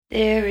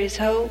There is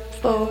hope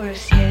for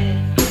us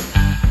yet.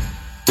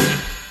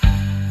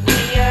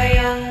 We are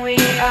young, we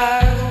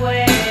are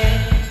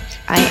wet.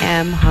 I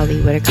am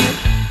Holly Whitaker.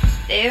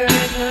 There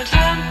is no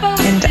time for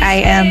And I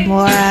am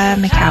Laura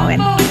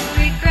McCowan.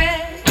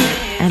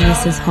 And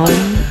this is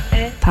Home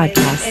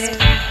Podcast.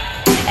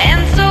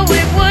 And so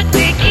it would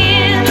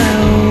begin.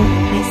 Hello.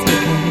 Nice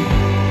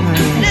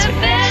The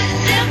best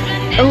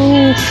definition.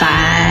 Oh,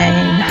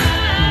 fine.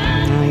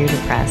 Oh, you're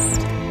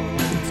depressed.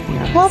 Let's be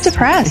honest. Well,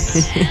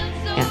 depressed.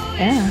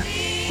 Yeah.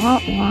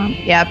 Yeah.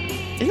 Yep.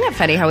 Isn't that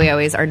funny how we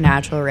always, our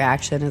natural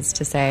reaction is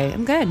to say,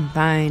 I'm good,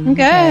 fine. I'm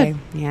good. Okay.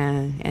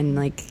 Yeah. And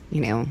like,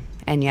 you know,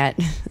 and yet.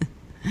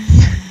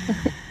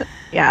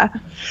 Yeah.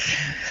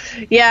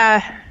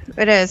 Yeah,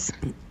 it is.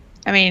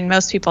 I mean,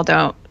 most people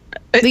don't.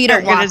 But you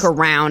don't You're walk just-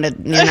 around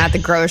at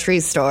the grocery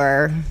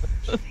store.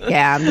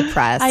 Yeah, I'm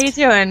depressed. How you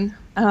doing?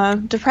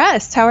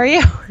 Depressed. How are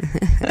you?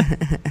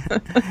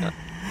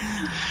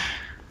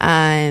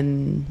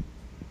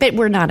 But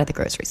we're not at the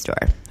grocery store.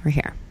 We're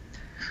here.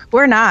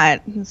 We're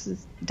not. This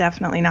is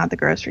definitely not the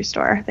grocery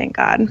store. Thank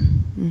God.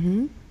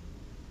 Mm-hmm.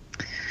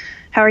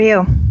 How are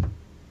you?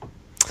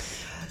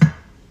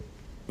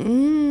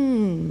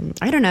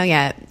 I don't know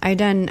yet.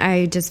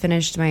 I just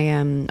finished my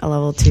a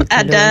level 2.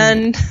 I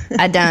done.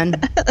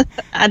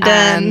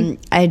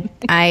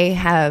 I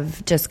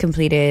have just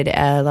completed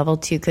a level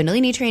 2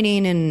 Kundalini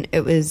training, and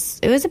it was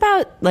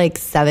about like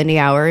 70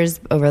 hours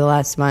over the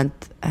last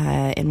month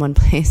in one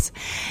place,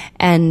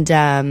 and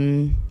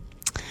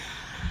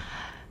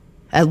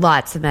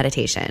lots of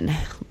meditation,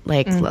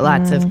 like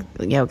lots of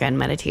yoga and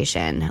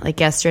meditation. Like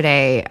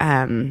yesterday,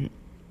 I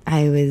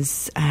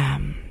was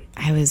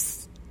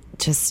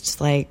just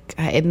like,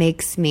 it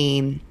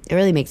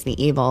really makes me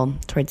evil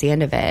towards the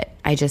end of it.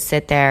 I just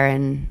sit there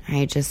and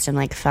I just am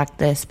like, fuck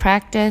this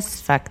practice,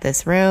 fuck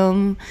this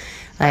room,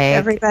 like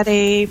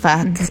everybody,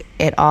 fuck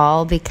it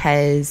all,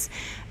 because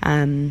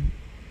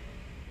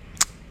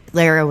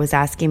Lara was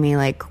asking me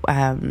like,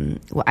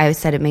 I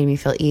said it made me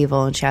feel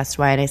evil, and she asked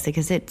why, and I said,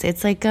 because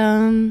it's like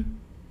a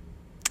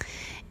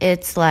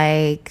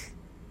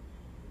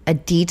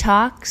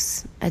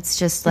detox. It's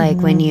just like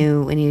when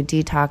you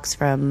detox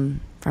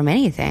from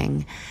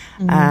anything,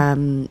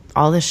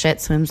 all the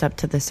shit swims up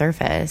to the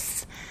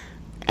surface,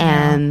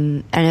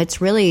 and it's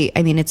really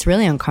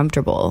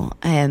uncomfortable.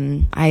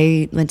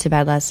 I went to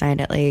bed last night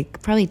at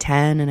like probably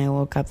 10, and I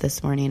woke up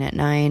this morning at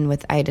 9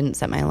 I didn't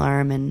set my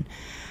alarm, and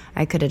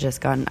I could have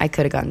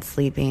gone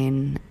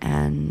sleeping,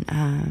 and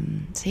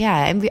so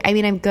yeah,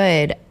 I'm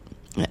good.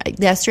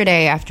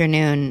 Yesterday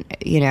afternoon,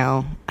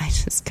 I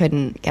just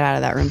couldn't get out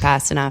of that room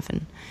fast enough,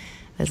 and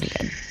it wasn't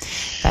good.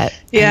 But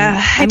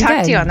yeah, I talked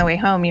good. to you on the way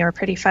home. You were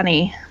pretty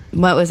funny.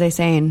 What was I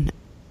saying?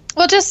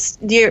 Well, just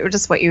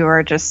what you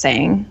were just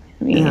saying.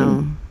 I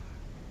mean,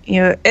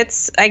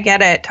 I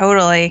get it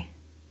totally.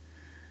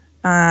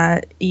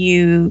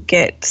 You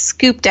get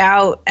scooped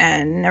out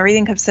and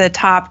everything comes to the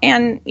top,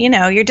 and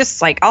you're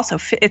just like, also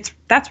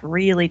that's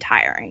really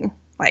tiring,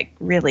 like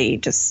really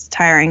just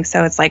tiring.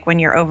 So it's like when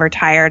you're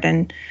overtired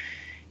and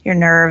your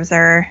nerves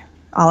are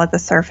all at the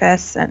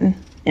surface, and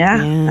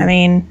I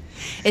mean,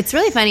 it's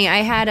really funny. I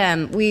had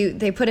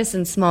they put us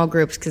in small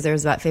groups because there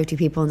was about 50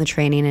 people in the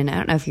training, and I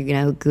don't know if you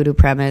know who Guru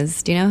Prem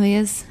is. Do you know who he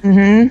is?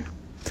 Mm-hmm.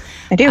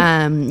 I do.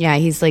 Yeah,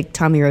 he's like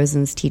Tommy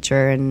Rosen's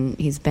teacher, and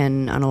he's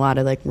been on a lot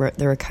of like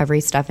the recovery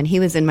stuff, and he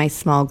was in my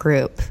small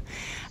group.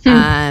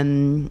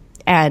 And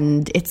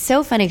it's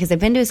so funny because I've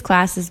been to his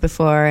classes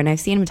before, and I've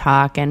seen him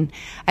talk, and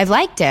I've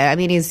liked it. I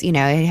mean, he's,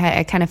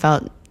 I kind of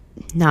felt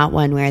not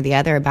one way or the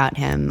other about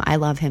him. I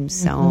love him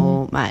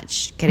so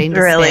much. Getting to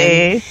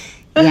really?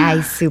 spin. Yeah,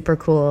 he's super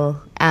cool.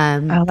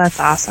 Oh, that's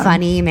awesome.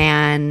 Funny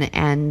man,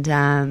 and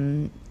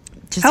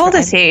just how old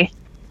is he?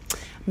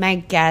 My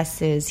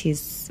guess is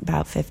he's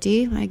about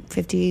 50, like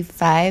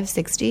 55,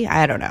 60.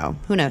 I don't know.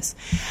 Who knows?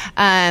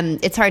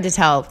 It's hard to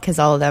tell because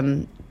all of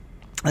them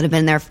that have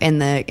been there in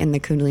the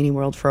Kundalini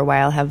world for a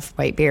while have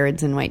white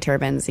beards and white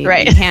turbans. You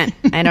can't.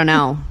 I don't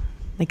know.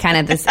 Like kind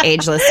of this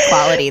ageless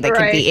quality that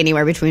could be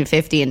anywhere between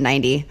 50 and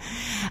 90.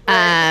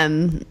 Yeah,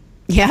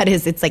 it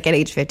is. It's like at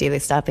age 50 they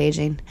stop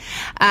aging.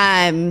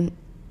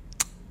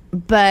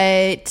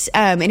 But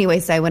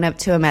anyways, I went up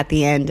to him at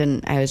the end,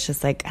 and I was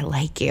just like, I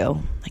like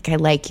you. Like, I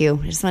like you.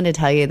 I just wanted to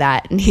tell you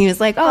that. And he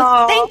was like,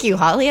 oh, thank you,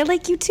 Holly. I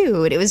like you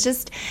too. And it was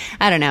just,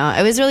 I don't know.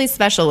 It was really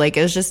special. Like,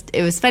 it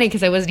was funny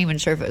because I wasn't even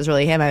sure if it was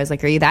really him. I was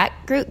like, are you that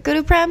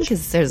Guru Prem?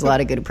 Because there's a lot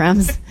of Guru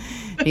Prems.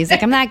 And he's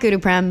like, I'm not Guru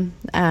Prem.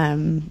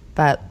 And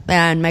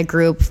my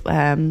group,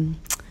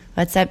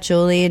 what's up,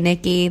 Julie and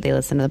Nikki? They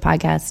listen to the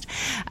podcast.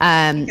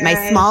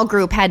 My small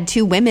group had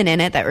 2 women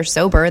in it that were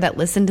sober that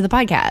listened to the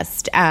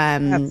podcast.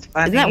 That's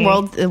funny. Isn't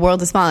the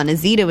world is small? And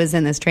Azita was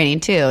in this training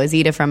too.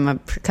 Azita from a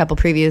couple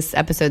previous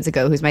episodes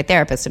ago, who's my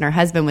therapist, and her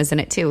husband was in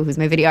it too, who's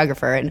my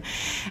videographer. And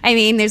I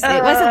mean, it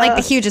wasn't like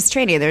the hugest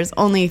training. There's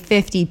only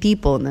 50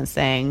 people in this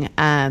thing.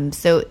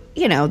 So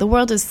the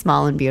world is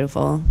small and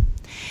beautiful.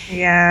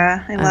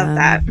 Yeah, I love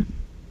that.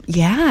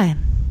 Yeah,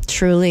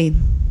 truly.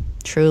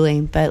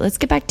 But let's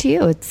get back to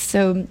you.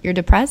 So you're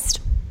depressed?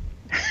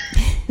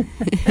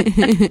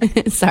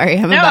 Sorry,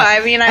 I'm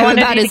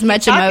about as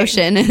much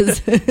emotion as.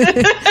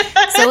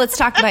 So let's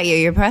talk about you.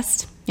 You're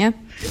pressed? Yeah.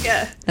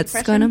 Yeah. That's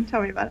what's going on.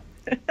 Tell me about it.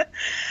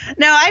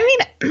 No,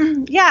 I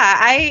mean,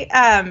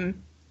 yeah,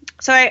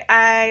 so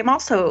I'm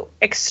also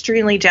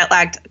extremely jet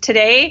lagged.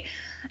 Today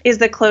is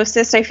the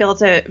closest I feel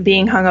to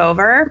being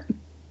hungover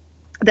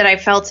that I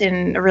felt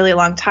in a really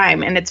long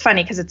time. And it's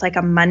funny because it's like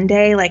a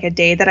Monday, like a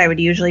day that I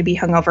would usually be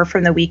hungover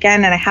from the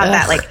weekend. And I have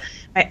that, like,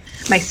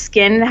 my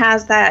skin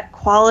has that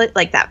quality,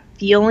 like that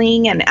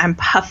feeling, and I'm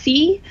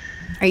puffy.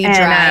 Are you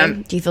dry?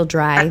 Do you feel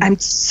dry? I'm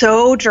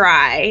so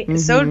dry,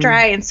 so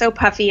dry and so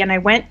puffy. And I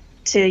went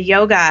to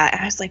yoga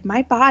and I was like,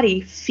 my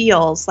body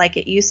feels like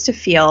it used to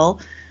feel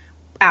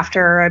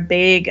after a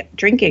big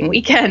drinking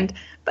weekend,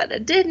 but I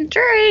didn't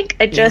drink.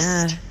 I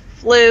just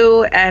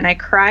flew and I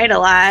cried a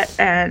lot.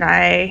 And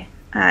I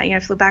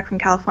flew back from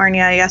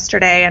California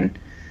yesterday and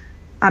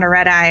on a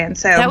red eye. And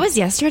so that was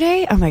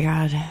yesterday. Oh my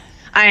God.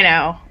 I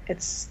know,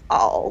 it's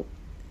all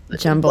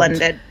jumbled,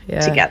 blended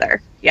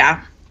together.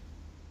 Yeah.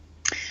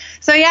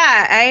 So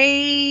yeah,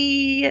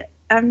 I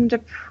am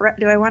depressed.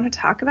 Do I want to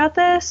talk about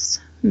this?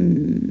 I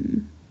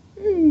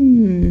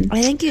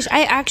think you should.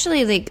 I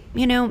actually, like,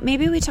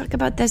 maybe we talk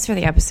about this for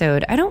the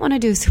episode. I don't want to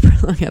do a super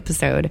long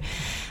episode.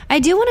 I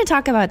do want to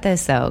talk about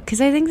this, though, because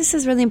I think this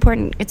is really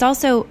important. It's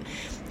also,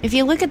 if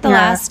you look at the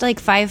last,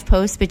 5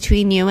 posts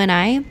between you and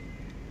I.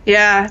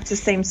 Yeah, it's the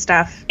same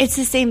stuff. It's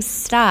the same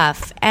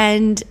stuff.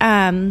 And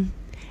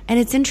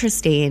it's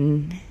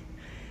interesting.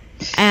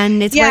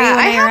 And it's where you and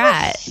I are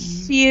at.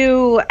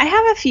 I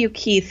have a few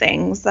key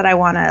things that I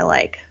want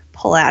to,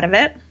 pull out of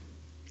it.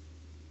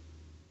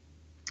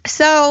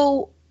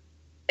 So,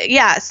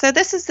 yeah, so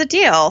this is the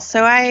deal.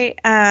 So I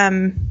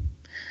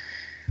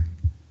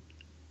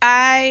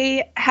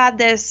had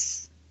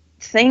this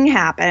thing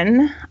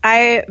happen.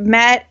 I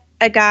met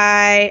a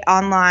guy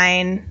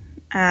online,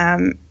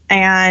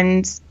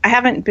 and I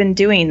haven't been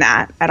doing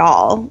that at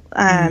all,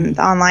 the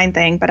online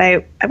thing. But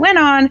I went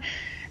on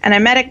and I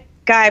met a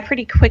guy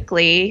pretty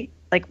quickly,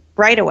 like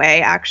right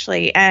away,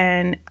 actually.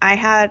 And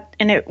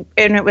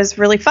it was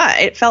really fun.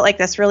 It felt like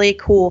this really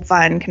cool,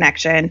 fun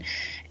connection.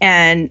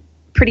 And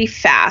pretty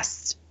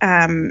fast,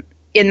 in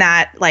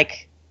that,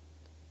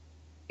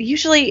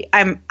 usually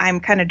I'm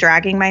kind of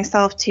dragging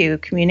myself to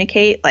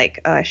communicate,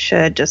 I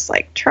should just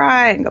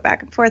try and go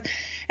back and forth.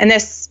 And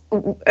this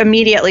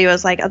immediately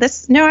was I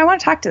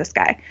want to talk to this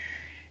guy.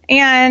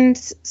 And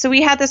so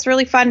we had this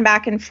really fun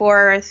back and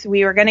forth.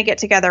 We were going to get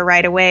together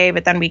right away,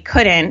 but then we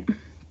couldn't.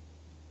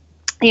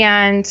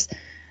 And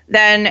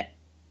then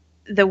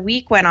the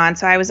week went on.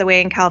 So I was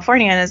away in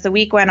California, and as the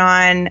week went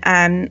on,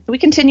 we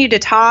continued to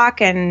talk,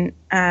 and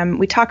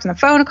we talked on the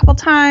phone a couple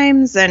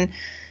times, and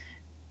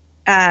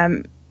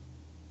I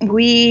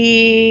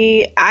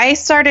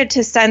started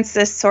to sense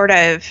this sort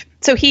of.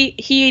 So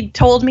he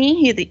told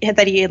me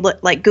that he had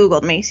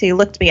Googled me, so he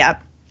looked me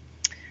up.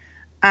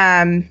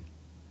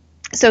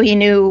 So he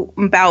knew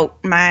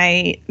about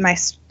my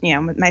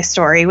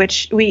story,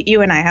 which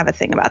you and I have a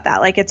thing about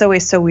that. It's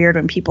always so weird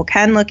when people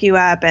can look you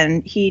up.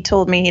 And he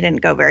told me he didn't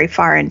go very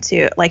far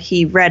into,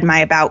 he read my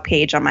about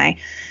page on my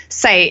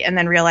site and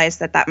then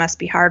realized that must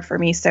be hard for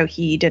me. So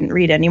he didn't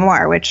read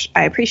anymore, which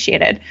I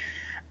appreciated.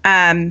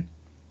 But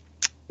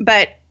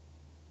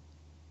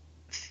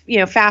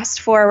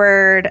fast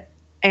forward,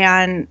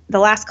 and the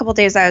last couple of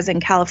days I was in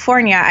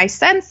California, I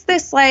sensed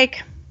this, I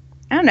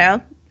don't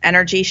know,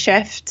 energy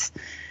shift.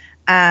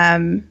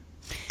 Which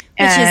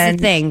is the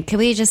thing. Can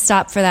we just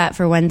stop for that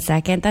for 1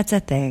 second? That's a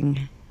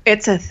thing.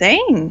 It's a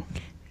thing.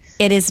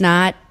 It is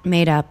not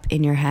made up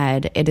in your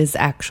head. It is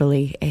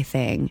actually a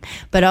thing.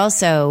 But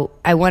also,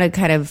 I want to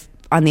kind of,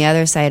 on the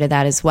other side of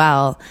that as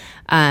well,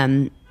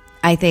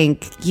 I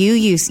think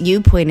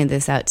you pointed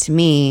this out to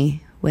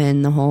me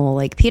when the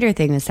whole Peter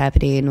thing was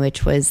happening,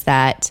 which was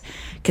that,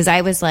 because I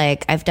was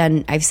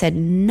I've said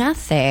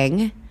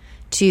nothing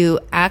to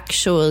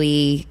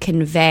actually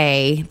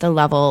convey the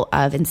level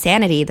of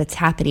insanity that's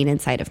happening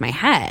inside of my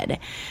head.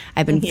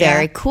 I've been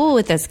very cool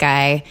with this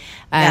guy.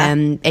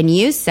 And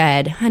you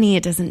said, honey,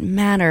 it doesn't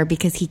matter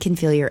because he can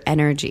feel your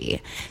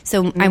energy.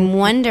 So I'm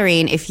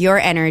wondering if your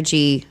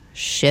energy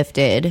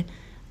shifted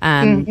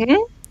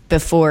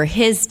before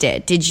his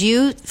did. Did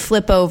you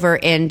flip over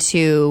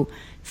into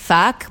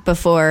fuck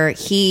before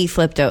he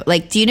flipped out?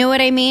 Do you know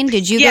what I mean?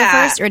 Did you go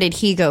first or did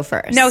he go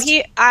first? No,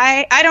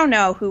 I don't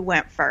know who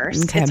went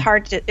first. Okay.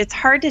 It's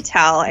hard to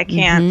tell. I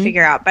can't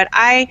figure out. But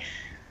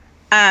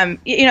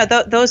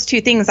those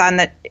two things on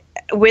that,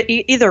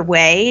 either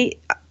way,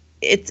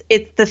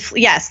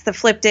 the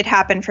flip did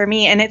happen for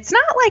me. And it's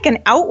not an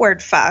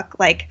outward fuck.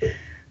 Like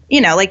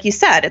you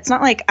said, it's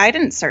not I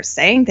didn't start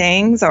saying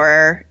things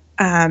or,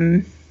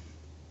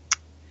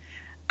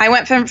 I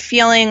went from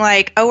feeling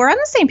oh, we're on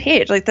the same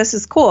page. This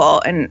is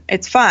cool and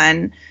it's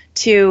fun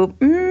to,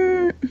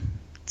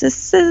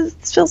 this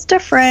feels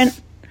different.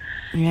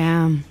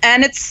 Yeah.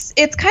 And it's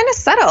kind of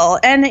subtle.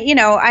 And,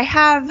 I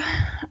have,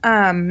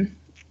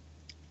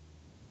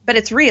 but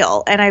it's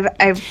real. And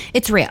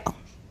it's real.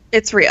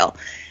 It's real.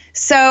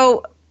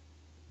 So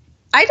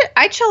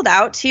I chilled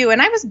out too,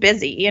 and I was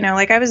busy, you know,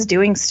 like I was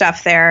doing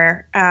stuff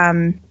there.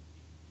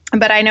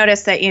 But I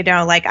noticed that, you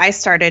know, like I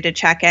started to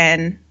check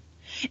in.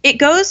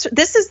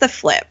 This is the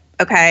flip,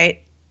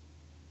 okay?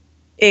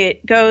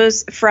 It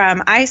goes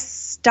from at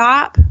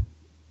some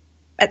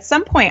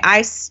point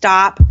I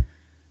stop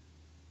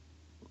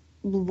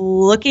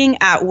looking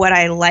at what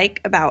I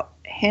like about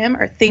him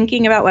or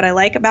thinking about what I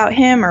like about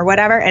him or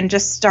whatever, and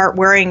just start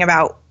worrying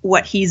about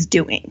what he's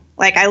doing.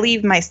 Like I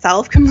leave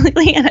myself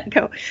completely and I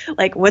go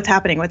like, what's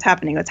happening with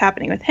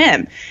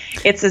him?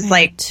 It's this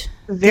like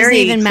very doesn't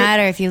even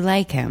matter if you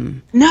like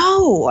him.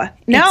 No,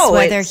 it's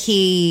whether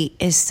he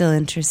is still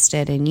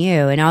interested in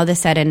you, and all of a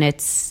sudden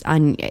it's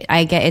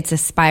a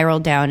spiral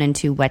down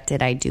into what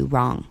did I do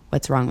wrong?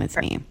 What's wrong with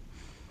me?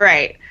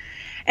 Right.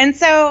 And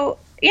so,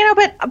 you know,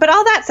 but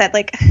all that said,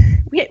 like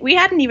we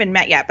hadn't even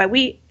met yet, but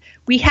we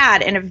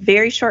had in a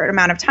very short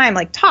amount of time,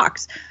 like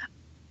talked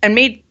and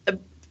made a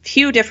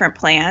few different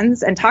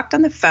plans and talked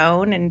on the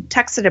phone and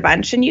texted a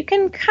bunch, and you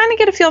can kind of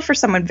get a feel for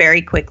someone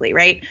very quickly.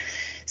 Right.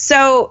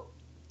 So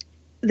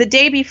the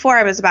day before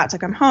I was about to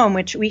come home,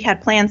 which we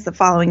had plans the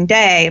following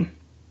day,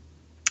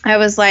 I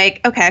was like,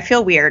 okay, I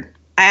feel weird.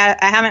 I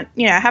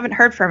haven't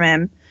heard from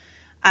him.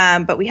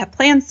 But we have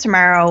plans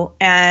tomorrow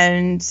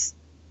and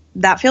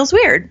that feels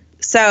weird.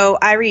 So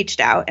I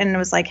reached out and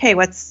was like, hey,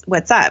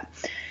 what's up?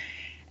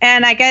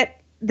 And I get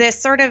this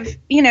sort of,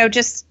 you know,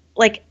 just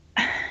like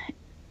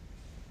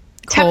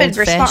tepid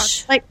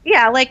response. Like,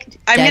 yeah, like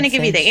I'm going to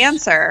give you the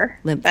answer,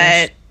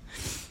 but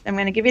I'm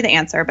going to give you the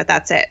answer, but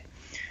that's it.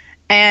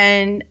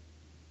 And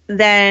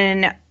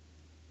then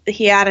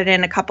he added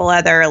in a couple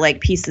other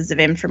like pieces of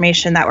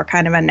information that were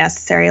kind of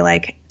unnecessary,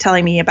 like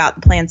telling me about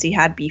the plans he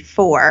had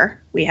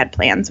before we had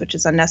plans, which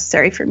is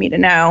unnecessary for me to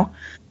know.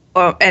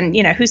 And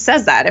you know, who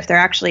says that if they're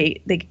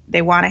actually,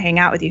 they want to hang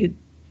out with you?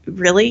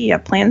 Really? You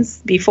have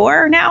plans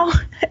before now?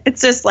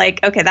 It's just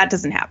like, okay, that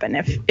doesn't happen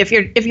if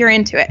you're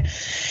into it.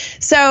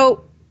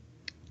 So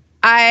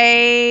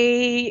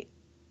I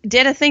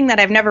did a thing that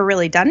I've never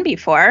really done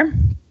before.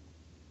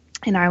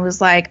 And I was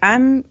like,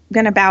 I'm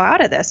going to bow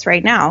out of this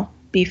right now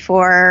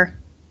before,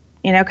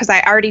 you know, because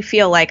I already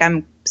feel like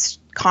I'm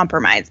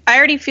compromised. I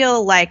already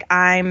feel like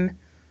I'm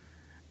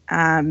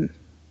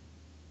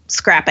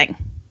scrapping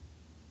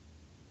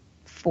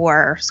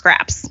for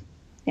scraps,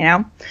 you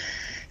know?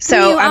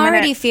 So you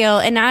already feel,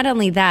 and not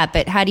only that,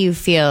 but how do you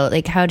feel?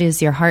 Like, how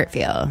does your heart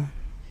feel?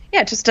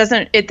 Yeah, it just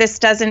doesn't,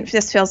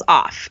 this feels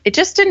off. It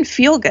just didn't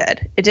feel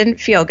good. It didn't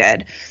feel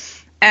good.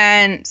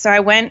 And so I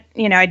went,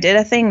 you know, I did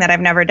a thing that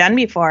I've never done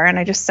before. And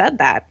I just said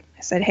that.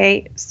 I said,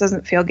 hey, this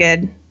doesn't feel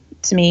good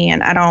to me.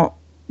 And I don't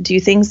do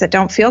things that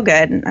don't feel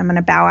good. And I'm going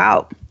to bow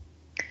out.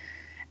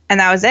 And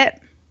that was it.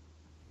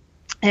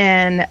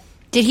 And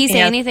did he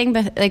say anything?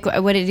 But like,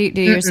 what did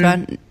you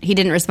respond? He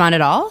didn't respond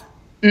at all?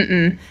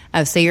 Mm-mm.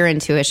 Oh, so your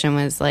intuition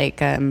was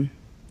like, on,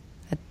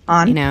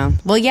 you know,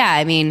 well, yeah,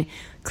 I mean,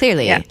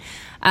 clearly, yeah.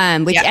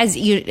 Which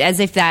as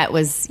if that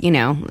was, you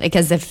know, like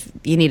as if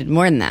you needed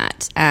more than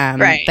that.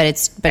 Right. But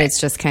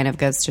it's just kind of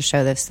goes to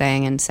show this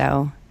thing. And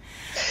so,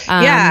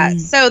 yeah,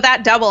 so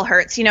that double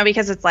hurts, you know,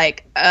 because it's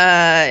like,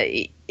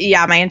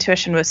 yeah, my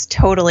intuition was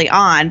totally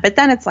on, but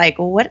then it's like,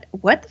 what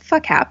the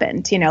fuck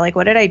happened? You know, like,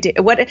 what did I do?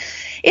 It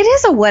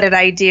is a, what did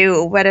I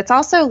do? But it's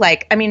also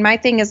like, I mean, my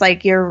thing is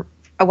like,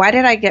 why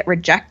did I get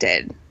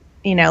rejected?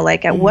 You know,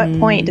 like at what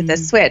point did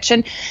this switch?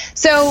 And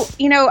so,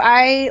 you know,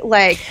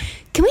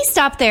 can we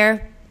stop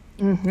there?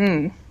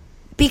 Mm-hmm.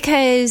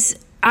 Because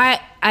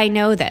I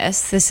know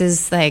this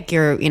is like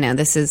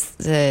this is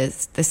the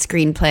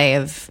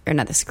screenplay or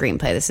not the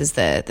screenplay. This is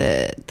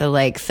the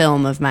like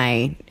film of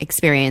my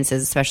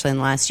experiences, especially in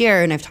the last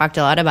year. And I've talked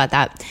a lot about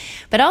that,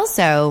 but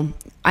also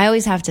I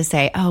always have to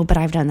say, oh, but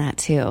I've done that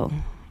too.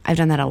 I've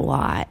done that a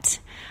lot.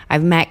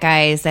 I've met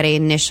guys that I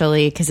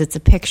initially, because it's a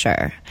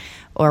picture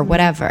or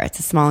whatever, it's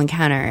a small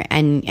encounter.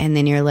 And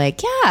then you're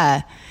like,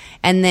 yeah.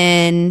 And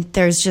then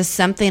there's just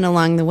something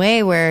along the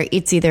way where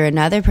it's either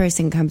another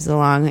person comes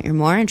along that you're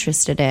more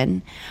interested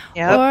in,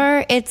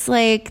 or it's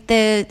like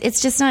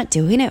it's just not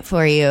doing it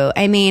for you.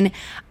 I mean,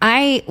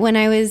 when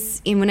I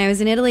was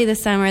in Italy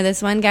this summer,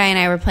 this one guy and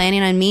I were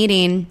planning on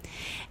meeting,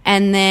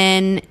 and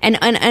then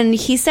and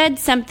he said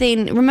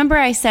something. Remember,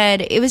 I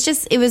said it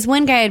was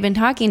one guy I'd been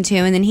talking to,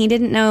 and then he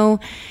didn't know.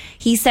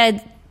 He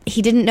said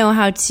he didn't know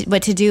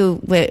what to do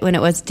when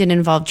it didn't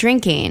involve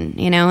drinking,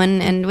 you know,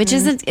 and which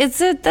is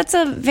that's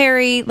a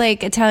very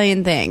like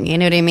Italian thing, you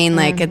know what I mean?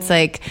 Like it's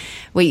like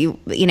what you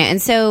know. And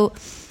so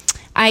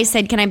I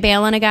said, can I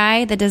bail on a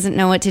guy that doesn't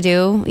know what to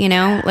do, you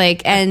know,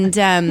 like and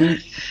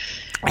then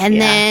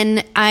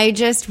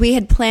we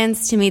had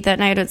plans to meet that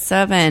night at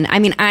 7. I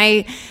mean,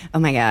 oh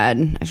my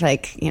God, I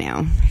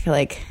feel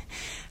like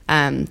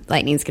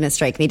lightning's going to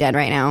strike me dead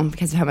right now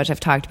because of how much I've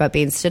talked about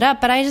being stood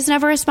up, but I just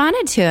never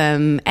responded to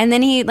him. And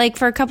then he, like,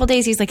 for a couple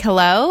days, he's like,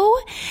 hello?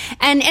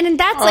 And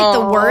that's, like,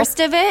 the worst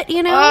of it,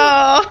 you know?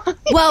 Oh.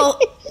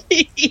 Well,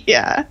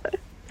 yeah.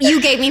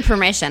 You gave me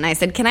permission. I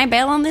said, can I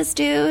bail on this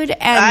dude?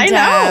 And, I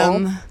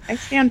know. I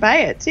stand by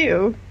it,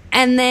 too.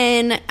 And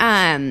then,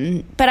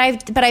 but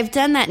I've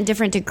done that in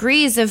different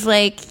degrees of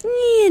like,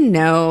 you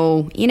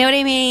know what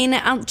I mean?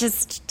 I'll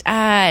just,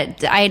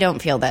 I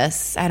don't feel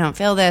this. I don't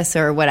feel this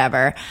or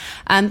whatever.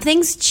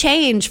 Things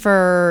change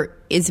for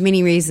as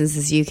many reasons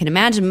as you can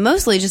imagine,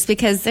 mostly just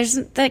because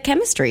the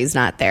chemistry is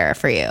not there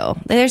for you.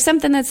 There's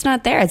something that's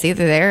not there. It's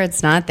either there or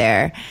it's not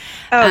there.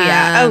 Oh,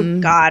 yeah. Oh,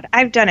 God.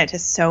 I've done it to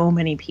so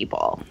many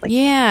people. Like,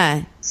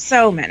 yeah.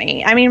 So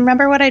many. I mean,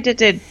 remember what I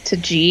did to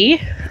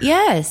G?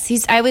 Yes.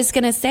 I was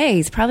going to say,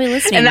 he's probably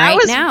listening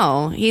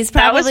now. He's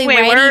that was probably way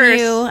writing worse.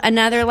 you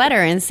another letter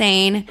and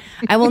saying,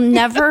 I will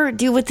never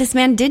do what this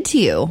man did to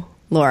you,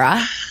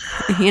 Laura.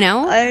 You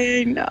know?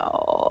 I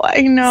know.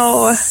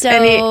 So,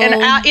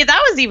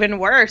 that was even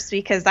worse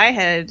because I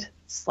had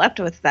slept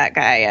with that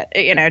guy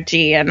at,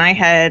 G, and I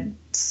had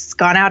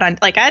gone out on,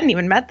 like, I hadn't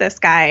even met this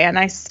guy, and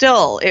I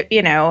still,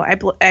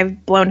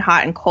 I've blown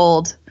hot and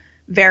cold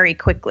very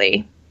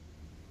quickly.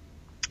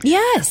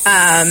 Yes.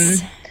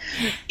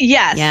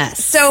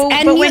 Yes. So,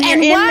 and but when you're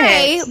in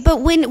it,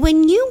 but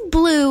when you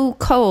blew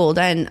cold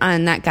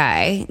on that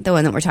guy, the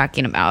one that we're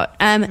talking about,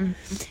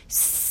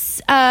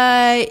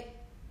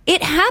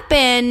 it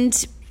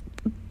happened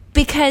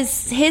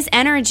because his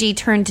energy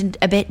turned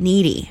a bit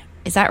needy.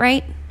 Is that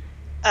right?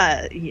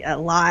 Yeah, a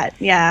lot.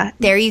 Yeah.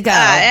 There you go.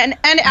 And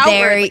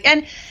outwardly.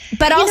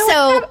 But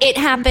also, it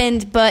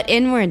happened, but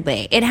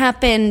inwardly. It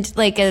happened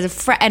like in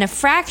a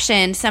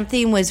fraction.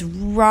 Something was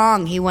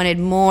wrong. He wanted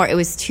more. It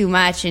was too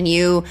much, and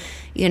you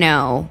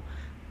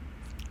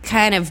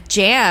kind of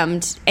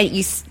jammed. And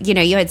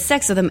you had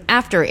sex with him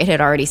after it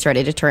had already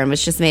started to turn,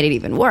 which just made it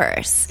even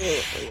worse.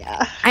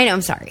 Yeah. I know.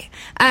 I'm sorry.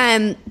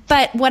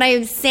 But what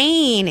I'm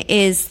saying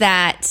is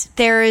that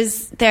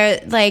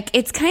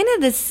it's kind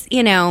of this,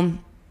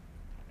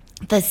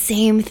 the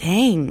same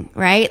thing,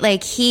 right?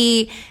 Like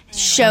he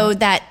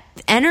showed that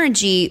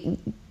energy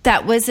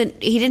that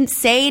he didn't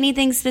say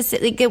anything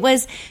specific. It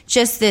was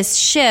just this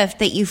shift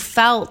that you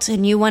felt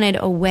and you wanted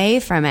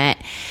away from it.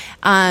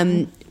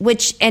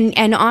 Which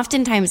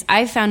oftentimes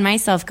I found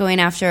myself going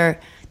after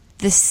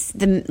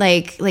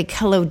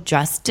hello,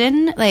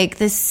 Justin, like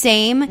the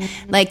same,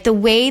 like the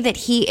way that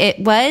it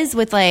was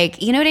with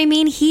like, you know what I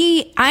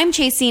mean? I'm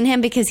chasing him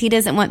because he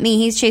doesn't want me.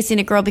 He's chasing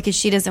a girl because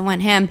she doesn't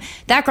want him.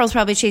 That girl's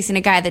probably chasing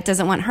a guy that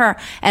doesn't want her,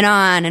 and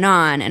on and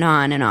on and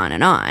on and on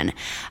and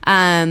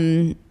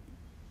on.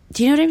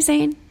 Do you know what I'm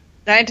saying?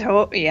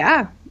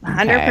 Yeah,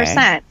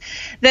 100%.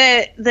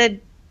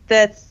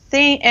 The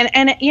thing,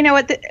 and you know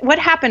what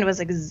happened was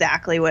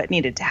exactly what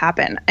needed to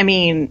happen. I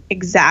mean,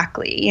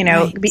 exactly.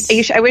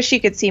 Right. I wish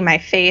you could see my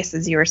face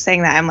as you were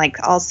saying that. I'm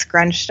like all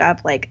scrunched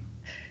up, like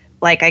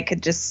I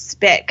could just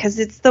spit, because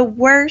it's the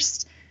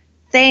worst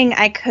thing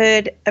I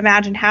could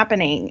imagine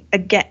happening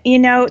again.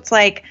 It's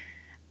like,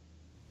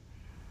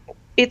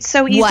 it's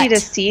so easy to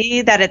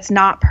see that it's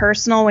not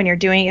personal when you're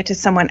doing it to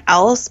someone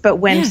else, but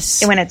when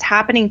it's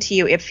happening to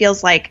you, it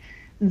feels like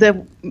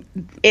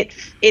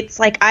it's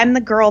like I'm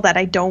the girl that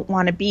I don't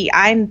want to be.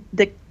 I'm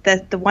the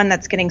one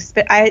that's getting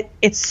spit.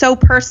 It's so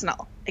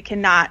personal. It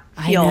cannot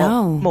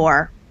feel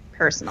more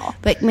personal.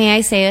 But may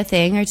I say a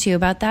thing or two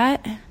about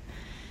that?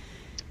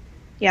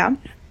 Yeah.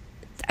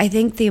 I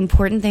think the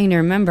important thing to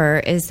remember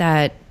is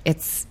that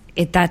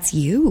that's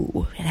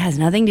you. It has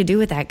nothing to do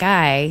with that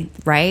guy,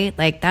 right?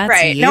 Like that's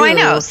right. you. No, I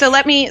know. So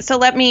let me.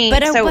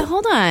 But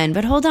hold on.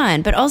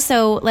 But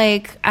also,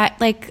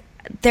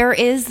 there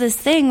is this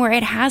thing where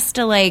it has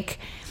to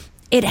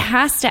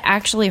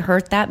actually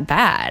hurt that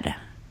bad.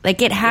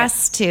 Like it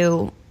has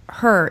to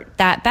hurt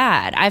that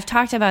bad. I've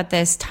talked about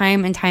this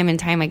time and time and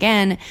time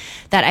again,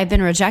 that I've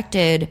been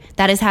rejected.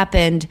 That has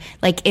happened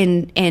like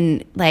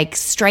in like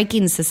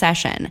striking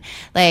succession,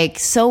 like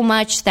so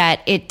much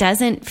that it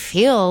doesn't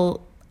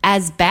feel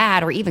as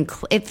bad, or even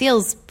it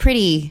feels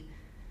pretty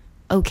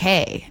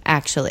okay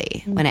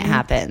actually when it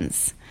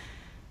happens.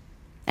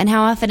 And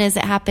how often has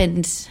it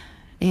happened,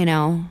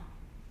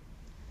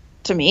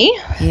 to me?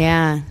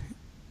 Yeah.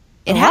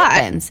 It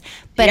happens.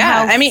 But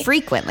how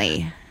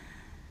frequently?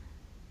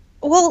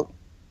 Well,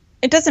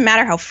 it doesn't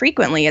matter how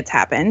frequently it's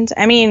happened.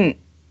 I mean,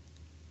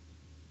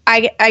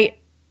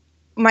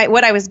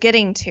 what I was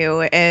getting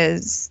to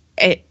is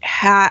I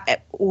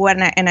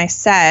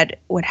said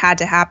what had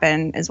to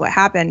happen is what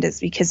happened, is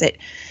because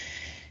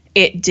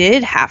it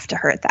did have to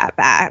hurt that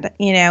bad.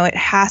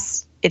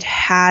 It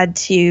had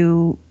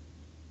to.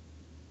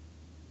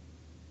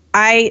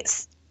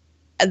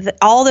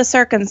 All the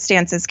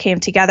circumstances came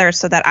together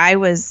so that I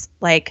was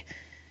like,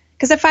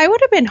 because if I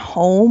would have been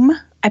home,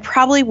 I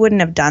probably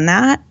wouldn't have done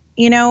that.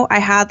 I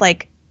had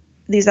like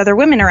these other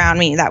women around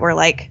me that were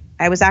like,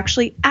 I was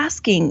actually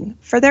asking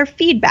for their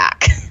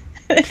feedback.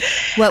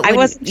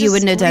 You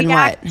wouldn't have done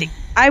reacting. What?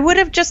 I would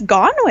have just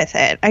gone with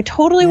it. I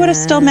totally would have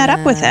still met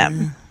up with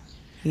him.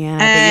 Yeah,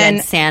 but you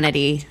had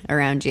sanity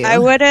around you. I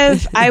would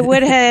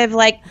have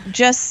like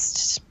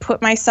just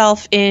put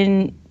myself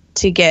in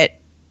to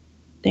get,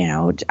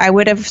 I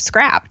would have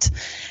scrapped.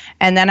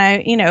 And then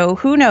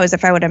who knows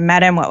if I would have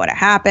met him, what would have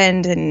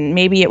happened? And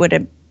maybe it would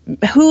have,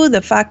 who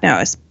the fuck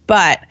knows?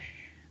 But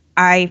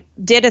I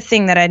did a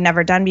thing that I'd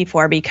never done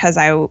before because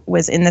I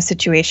was in the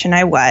situation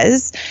I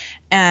was,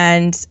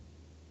 and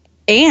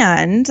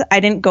I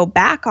didn't go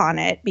back on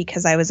it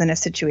because I was in a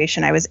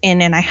situation I was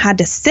in, and I had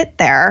to sit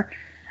there,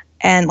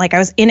 and like I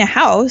was in a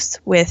house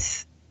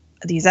with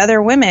these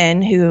other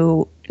women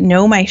who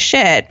know my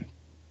shit,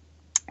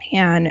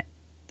 and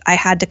I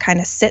had to kind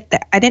of sit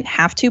there. I didn't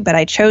have to, but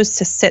I chose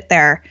to sit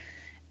there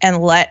and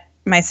let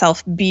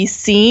myself be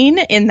seen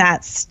in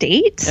that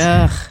state.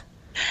 Ugh.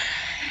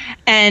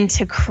 And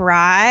to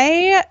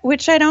cry,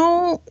 which I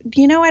don't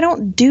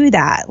do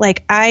that.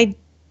 Like I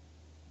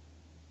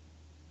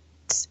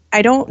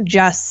don't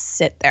just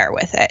sit there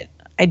with it.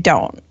 I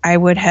don't. I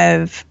would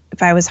have,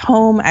 if I was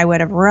home, I would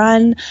have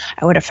run.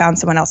 I would have found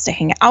someone else to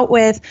hang out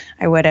with.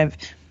 I would have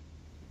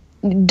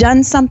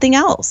done something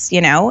else,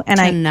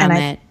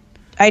 And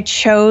I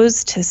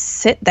chose to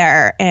sit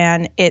there,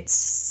 and it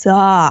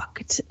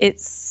sucked. It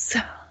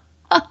sucked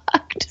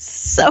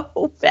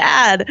so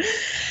bad.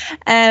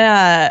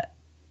 And,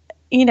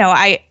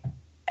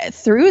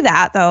 through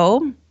that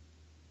though,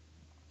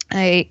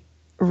 I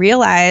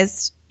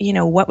realized,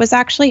 what was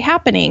actually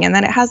happening. And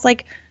then it has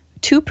like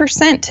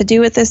 2% to do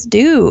with this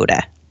dude,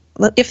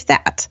 if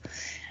that,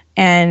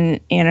 and,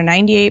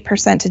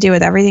 98% to do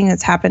with everything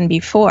that's happened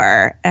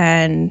before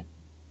and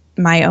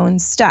my own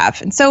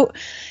stuff. And so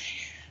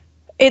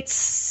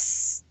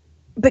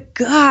but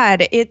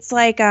God, it's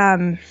like,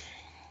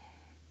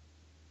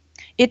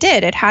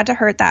 it had to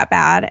hurt that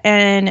bad.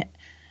 And,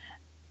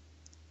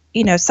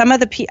 some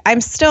of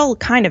I'm still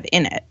kind of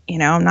in it,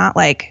 I'm not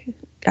like,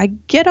 I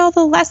get all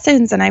the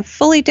lessons and I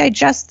fully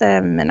digest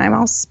them and I'm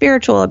all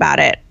spiritual about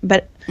it,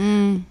 but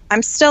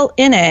I'm still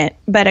in it.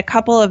 But a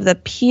couple of the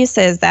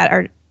pieces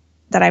that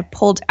I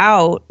pulled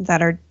out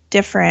that are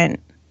different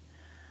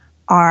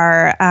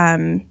are,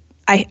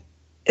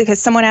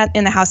 because someone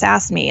in the house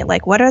asked me,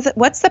 like,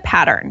 what's the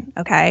pattern,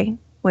 okay,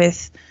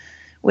 with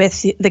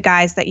the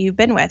guys that you've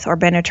been with or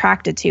been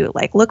attracted to?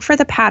 Like, look for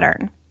the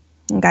pattern,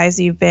 guys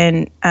you've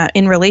been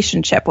in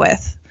relationship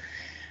with.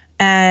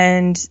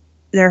 And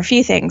there are a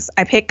few things.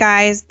 I pick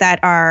guys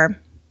that are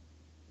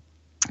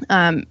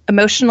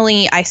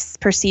emotionally, I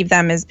perceive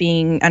them as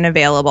being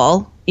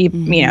unavailable.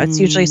 It's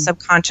usually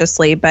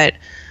subconsciously, but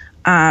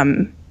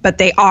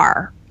they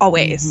are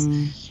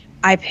always.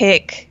 I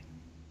pick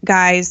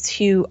guys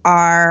who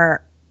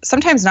are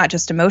sometimes not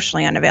just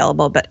emotionally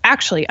unavailable, but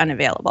actually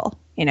unavailable,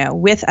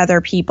 with other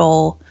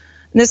people.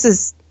 And this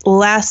is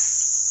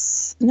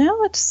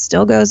it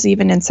still goes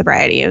even in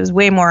sobriety. It was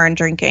way more in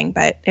drinking,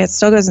 but it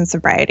still goes in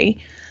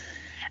sobriety.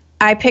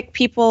 I pick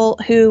people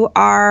who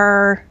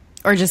are...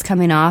 Or just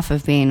coming off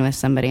of being with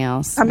somebody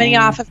else. So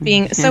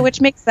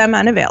which makes them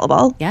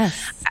unavailable.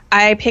 Yes.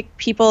 I pick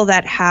people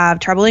that have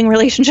troubling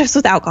relationships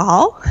with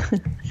alcohol.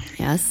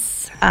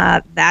 Yes.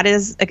 That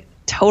is a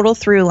total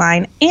through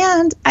line.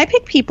 And I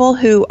pick people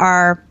who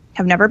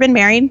have never been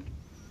married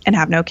and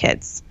have no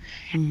kids.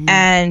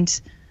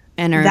 And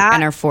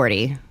are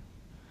 40.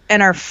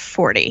 And are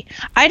 40.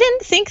 I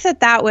didn't think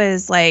that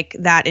was like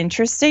that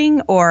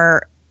interesting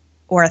or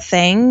a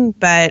thing,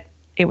 but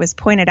it was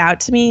pointed out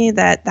to me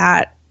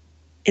that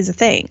is a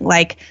thing.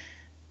 Like,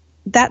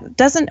 that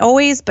doesn't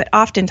always, but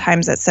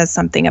oftentimes it says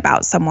something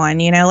about someone,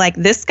 like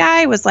this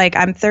guy was like,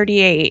 I'm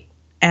 38.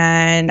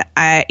 And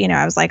I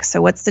was like,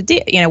 so what's the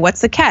deal?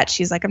 What's the catch?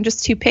 He's like, I'm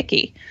just too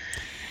picky.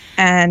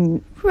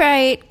 And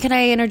right. Can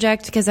I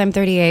interject? Because I'm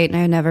 38 and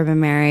I've never been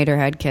married or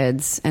had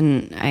kids.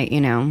 And I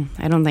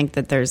don't think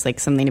that there's like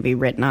something to be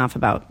written off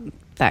about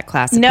that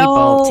class of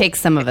people. It takes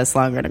some of us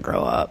longer to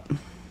grow up.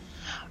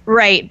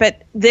 Right.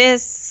 But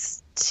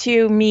this,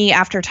 to me,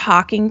 after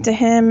talking to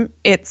him,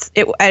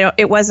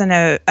 it wasn't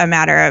a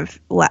matter of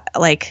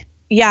like,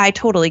 yeah, I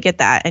totally get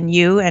that. And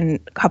you and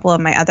a couple of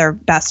my other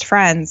best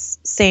friends,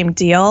 same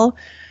deal,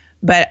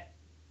 but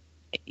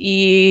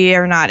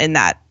you're not in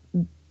that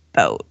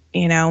boat,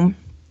 you're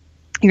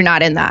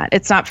not in that.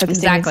 It's not for the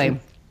exactly.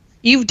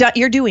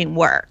 You're doing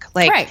work.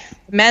 Like right.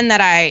 Men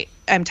that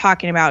I'm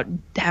talking about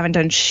haven't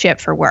done shit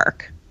for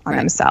work on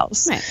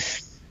themselves.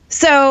 Right.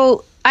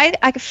 So I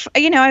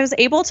was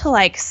able to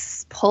like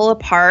pull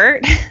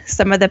apart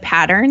some of the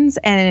patterns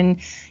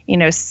and,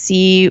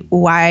 see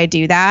why I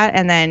do that.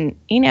 And then,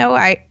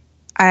 I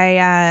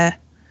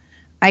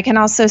can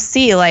also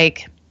see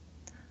like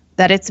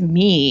that it's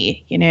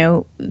me,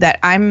 that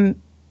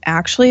I'm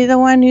actually the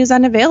one who's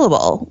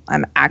unavailable.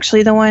 I'm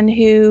actually the one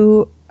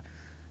who,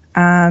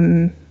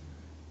 I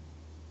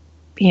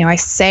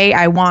say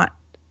I want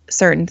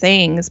certain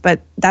things, but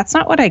that's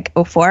not what I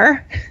go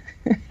for.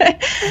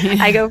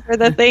 I go for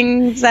the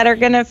things that are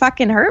going to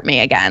fucking hurt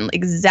me again,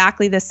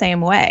 exactly the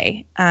same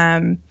way.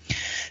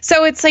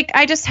 So it's like,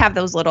 I just have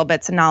those little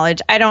bits of knowledge.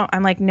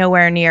 I'm like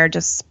nowhere near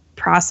just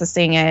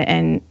processing it.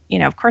 And,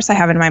 of course I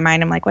have it in my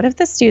mind. I'm like, what if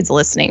this dude's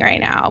listening right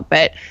now?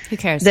 But who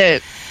cares?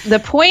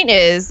 The point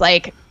is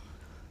like,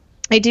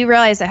 I do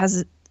realize it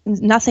has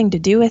nothing to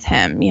do with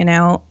him,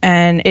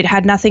 and it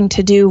had nothing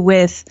to do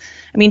with,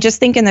 just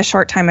think in the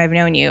short time I've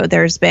known you,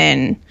 there's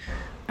been,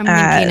 I'm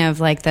thinking of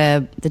like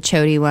the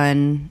Chody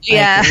one.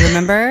 Yeah. Like,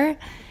 remember?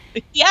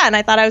 Yeah, and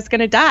I thought I was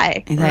going to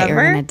die. I thought you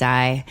were going to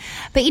die.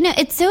 But,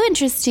 it's so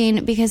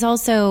interesting because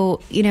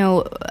also,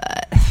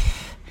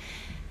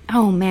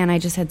 oh, man, I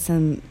just had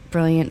some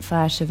brilliant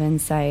flash of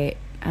insight.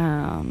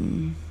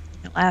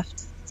 It left.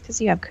 It's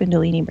because you have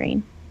Kundalini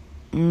brain.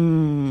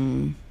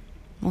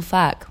 Well,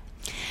 fuck.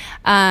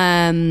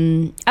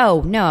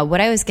 Oh, no,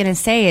 what I was going to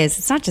say is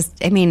it's not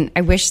just,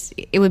 I wish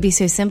it would be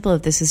so simple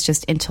if this was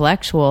just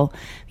intellectual.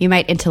 You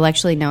might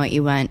intellectually know what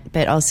you want,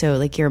 but also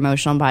like your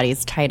emotional body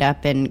is tied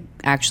up in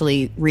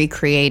actually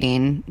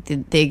recreating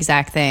the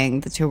exact thing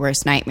that's your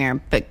worst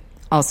nightmare, but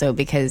also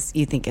because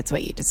you think it's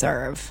what you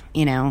deserve,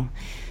 You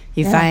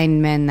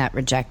find men that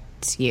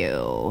reject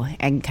you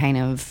and kind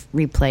of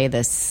replay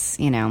this,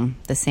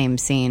 the same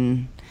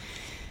scene.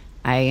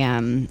 I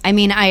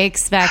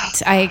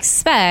expect,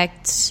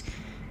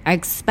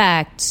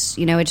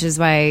 which is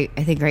why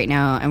I think right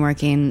now I'm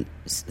working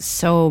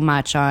so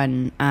much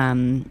on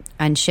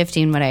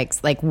shifting what I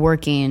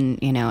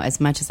working, as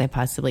much as I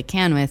possibly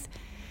can with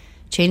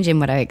changing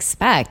what I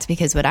expect,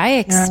 because what I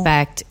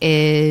expect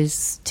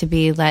is to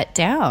be let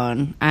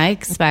down. I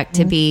expect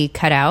to be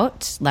cut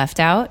out, left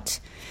out.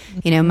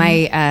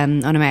 My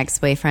one of my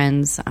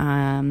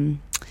ex-boyfriends,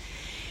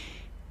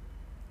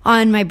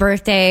 on my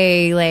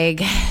birthday,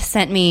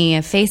 sent me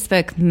a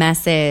Facebook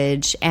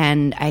message,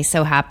 and I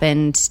so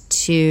happened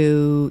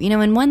to,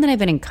 and one that I've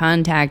been in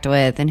contact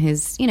with, and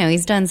who's,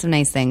 he's done some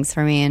nice things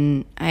for me,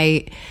 and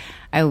I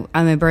on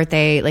my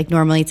birthday,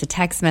 normally it's a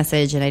text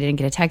message, and I didn't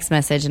get a text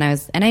message, and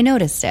I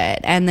noticed it,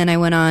 and then I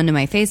went on to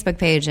my Facebook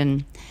page,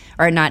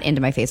 or not into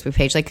my Facebook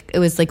page, it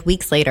was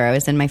weeks later, I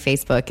was in my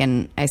Facebook,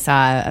 and I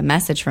saw a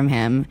message from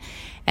him.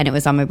 And it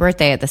was on my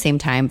birthday at the same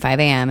time, 5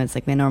 a.m. It's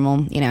my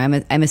normal,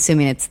 I'm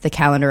assuming it's the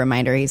calendar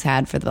reminder he's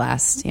had for the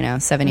last,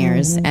 7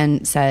 years,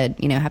 and said,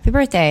 happy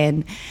birthday.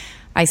 And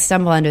I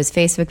stumble onto his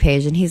Facebook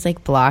page, and he's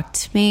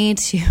blocked me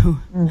to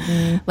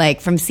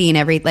from seeing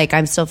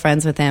I'm still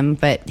friends with him,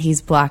 but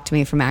he's blocked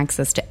me from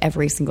access to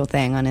every single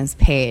thing on his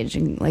page,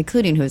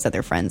 including who his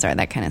other friends are,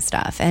 that kind of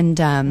stuff. And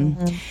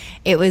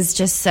it was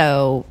just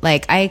so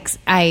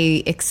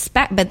I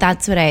expect, but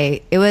that's what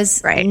it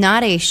was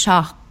not a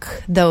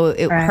shock, though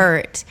it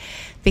hurt,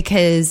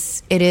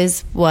 because it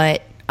is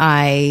what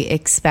I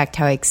expect,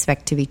 how I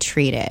expect to be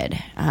treated,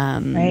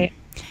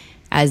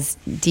 as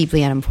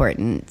deeply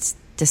unimportant,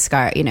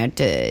 discard,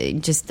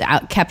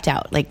 kept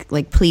out,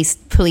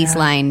 police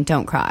line,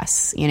 don't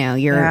cross,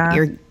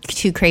 you're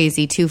too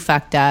crazy, too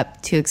fucked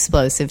up, too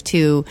explosive,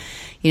 you're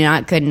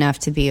not good enough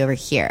to be over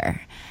here.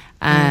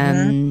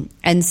 And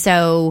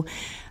so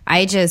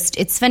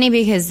it's funny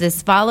because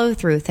this follow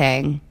through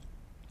thing,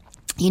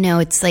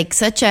 it's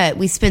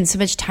we spend so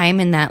much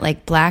time in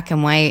that black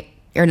and white,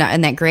 or not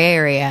in that gray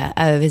area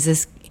of,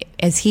 is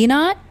he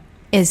not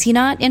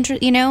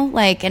interested,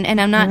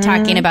 and I'm not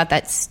talking about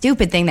that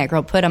stupid thing that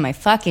girl put on my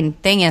fucking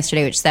thing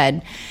yesterday, which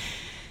said,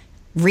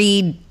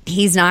 read,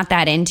 he's not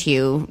that into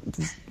you.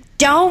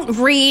 Don't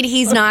read,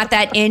 he's not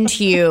that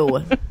into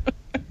you.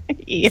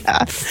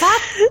 Yeah.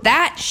 Fuck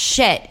that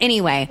shit.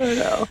 Anyway,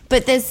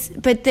 but there's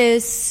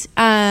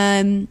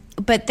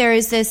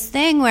this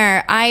thing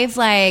where I've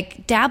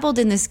dabbled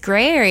in this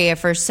gray area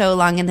for so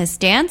long, in this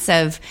dance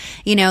of,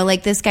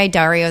 this guy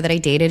Dario that I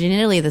dated in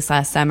Italy this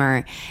last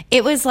summer.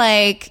 It was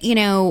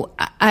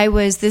I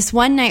was, this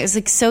one night, it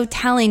was so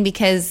telling,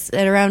 because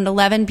at around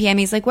 11 p.m.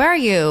 he's like, where are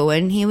you?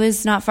 And he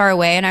was not far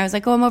away. And I was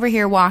like, oh, I'm over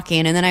here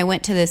walking. And then I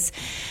went to this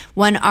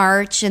one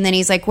arch, and then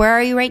he's like, where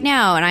are you right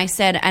now? And I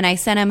sent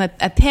him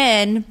a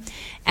pin,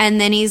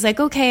 and then he's like,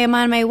 okay, I'm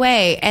on my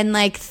way. And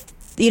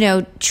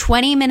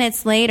 20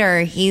 minutes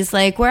later, he's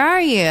like, where are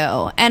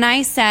you? And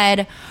I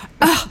said,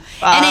 oh,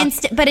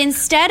 but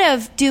instead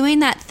of doing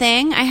that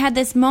thing, I had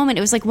this moment.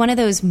 It was one of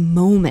those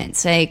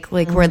moments,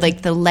 where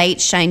the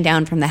light shined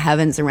down from the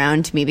heavens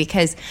around me,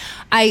 because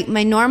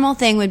my normal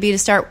thing would be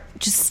to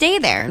just stay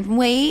there and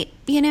wait,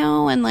 and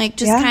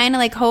kind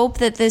of hope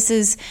that this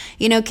is,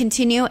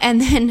 continue.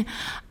 And then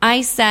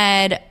I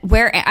said,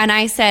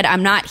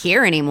 I'm not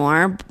here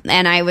anymore.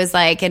 And I was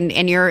like, and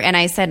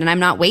I said, and I'm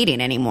not waiting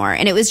anymore.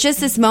 And it was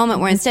just this moment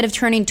where instead of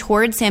turning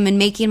towards him and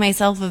making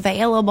myself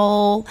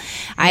available,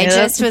 I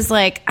just was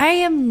like, I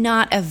am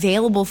not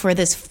available for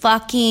this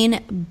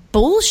fucking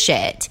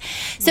bullshit.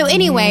 So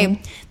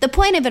anyway, the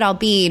point of it all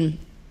being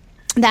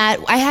that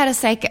I had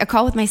a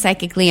call with my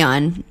psychic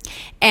Leon,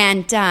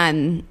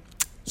 and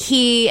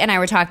he and I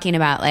were talking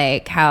about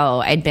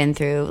how I'd been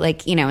through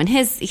and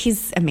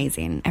he's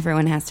amazing.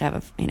 Everyone has to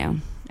have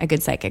a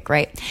good psychic,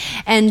 right?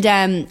 And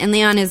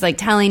Leon is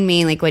telling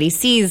me what he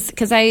sees,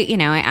 because I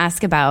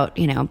ask about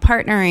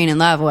partnering and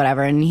love,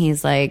 whatever, and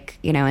he's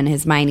in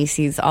his mind he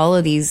sees all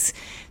of these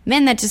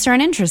men that just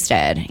aren't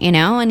interested,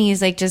 and he's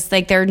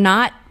they're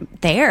not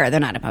there, they're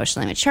not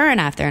emotionally mature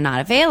enough, they're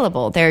not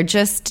available, they're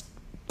just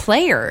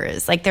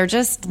players, they're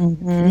just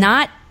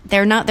not,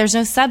 there's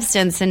no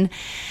substance.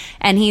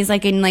 And he's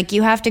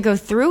you have to go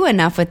through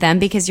enough with them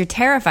because you're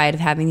terrified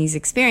of having these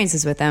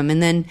experiences with them.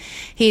 And then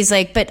he's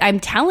but I'm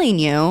telling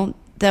you,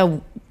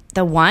 the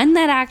one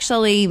that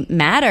actually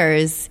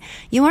matters,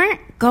 you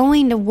aren't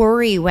going to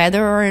worry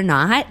whether or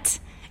not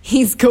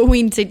he's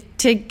going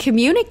to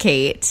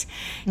communicate.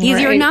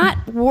 You're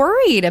not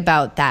worried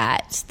about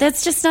that.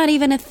 That's just not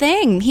even a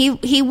thing.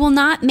 He will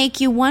not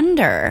make you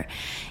wonder.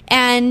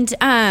 And,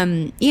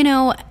 and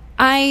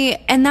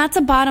that's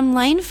a bottom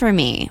line for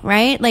me,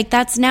 right? Like,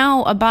 that's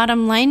now a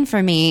bottom line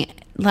for me.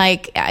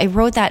 Like, I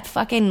wrote that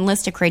fucking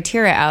list of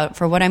criteria out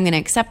for what I'm going to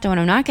accept and what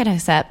I'm not going to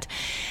accept.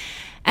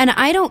 And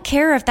I don't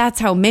care if that's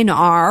how men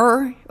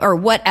are or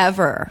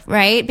whatever,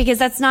 right? Because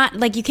that's not,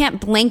 like, you can't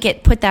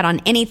blanket put that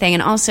on anything.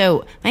 And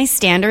also, my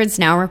standards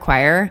now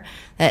require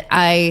that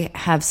I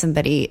have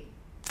somebody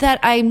that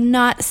I'm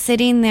not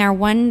sitting there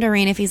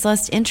wondering if he's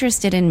less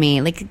interested in me.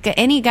 Like,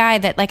 any guy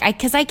that, like,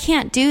 because I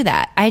can't do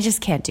that. I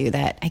just can't do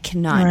that. I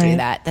cannot do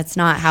that. That's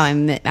not how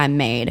I'm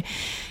made.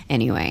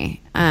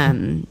 Anyway.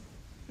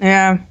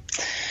 Yeah.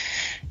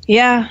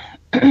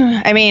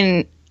 I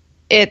mean,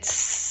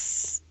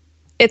 it's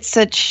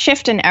a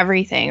shift in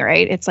everything,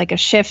 right? It's like a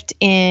shift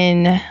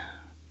in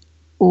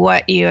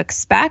what you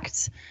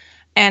expect,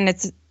 and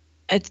it's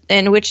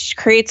which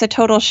creates a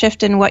total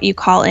shift in what you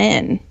call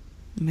in.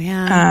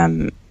 Yeah.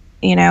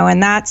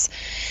 And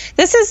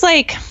this is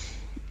like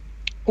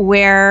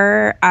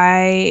where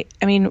I've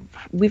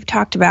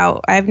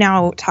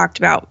now talked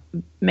about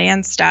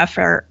man stuff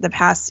for the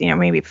past,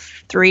 maybe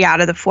 3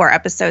 out of the 4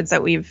 episodes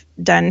that we've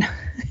done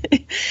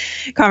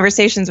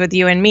conversations with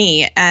you and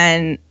me.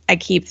 And I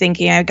keep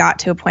thinking I got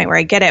to a point where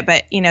I get it,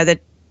 but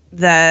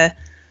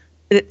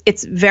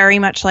it's very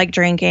much like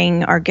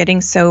drinking or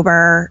getting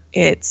sober.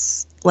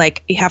 It's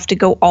like you have to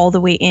go all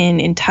the way in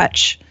and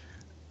touch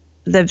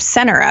the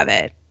center of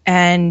it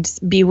and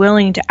be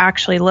willing to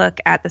actually look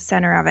at the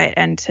center of it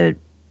and to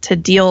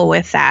deal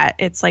with that.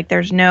 It's like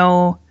there's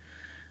no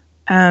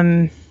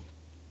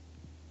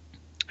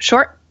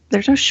shortcut.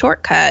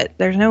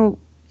 There's no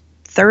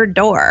third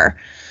door.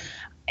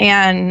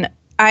 And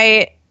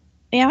I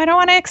don't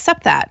want to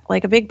accept that.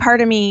 Like, a big part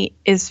of me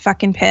is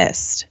fucking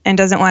pissed and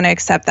doesn't want to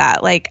accept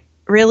that. Like,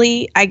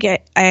 really, I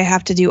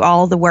have to do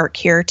all the work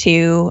here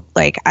too.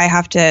 Like,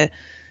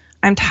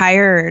 I'm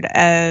tired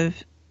of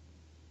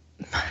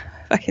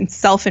fucking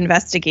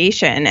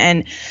self-investigation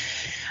and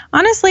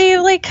honestly,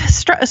 like,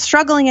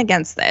 struggling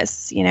against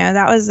this.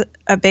 That was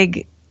a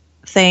big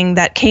thing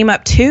that came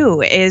up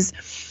too, is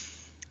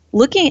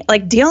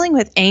dealing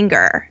with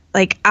anger.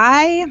 Like,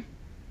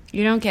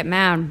 you don't get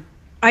mad.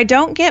 I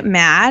don't get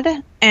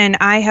mad, and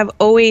I have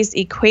always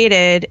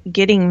equated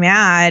getting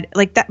mad,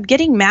 like that.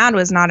 Getting mad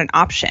was not an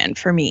option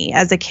for me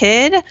as a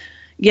kid.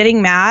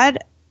 Getting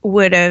mad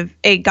would have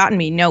gotten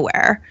me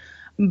nowhere,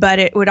 but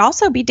it would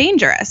also be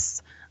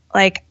dangerous.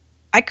 Like,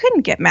 I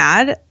couldn't get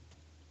mad.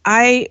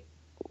 I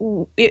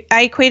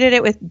equated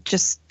it with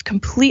just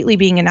completely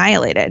being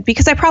annihilated,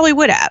 because I probably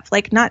would have,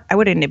 I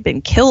wouldn't have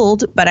been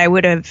killed, but I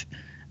would have,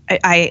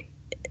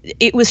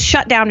 it was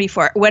shut down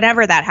before,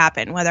 whenever that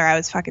happened, whether I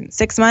was fucking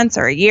 6 months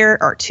or a year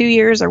or 2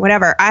 years or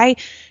whatever. I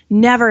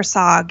never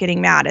saw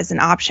getting mad as an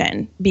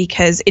option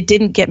because it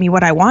didn't get me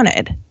what I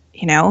wanted,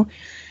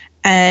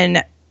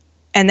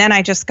 and then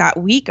I just got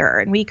weaker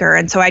and weaker.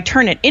 And so I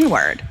turn it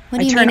inward. What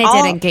do you mean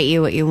it didn't get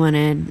you what you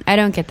wanted? I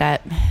don't get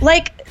that.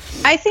 Like,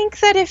 I think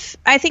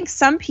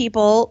some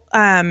people,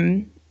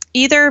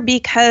 either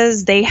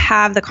because they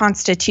have the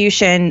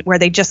constitution where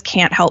they just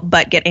can't help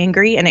but get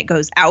angry and it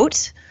goes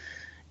out,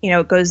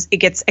 it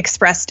gets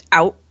expressed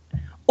out,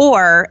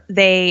 or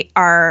they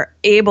are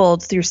able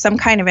through some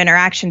kind of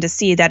interaction to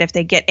see that if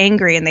they get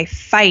angry and they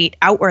fight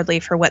outwardly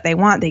for what they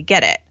want, they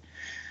get it.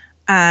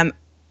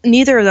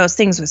 Neither of those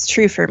things was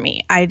true for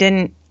me. I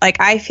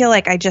feel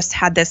like I just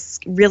had this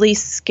really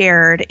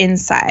scared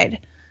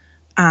inside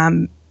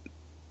from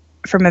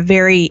a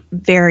very,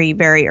 very,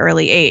 very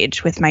early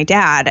age with my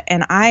dad.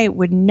 And I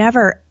would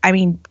never,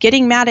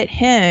 getting mad at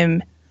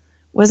him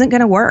wasn't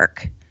going to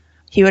work.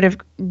 He would have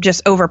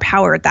just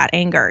overpowered that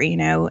anger,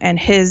 and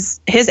his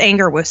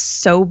anger was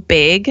so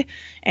big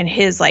and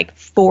his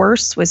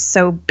force was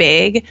so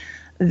big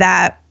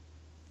that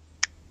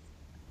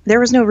there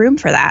was no room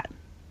for that,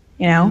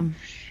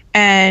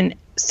 And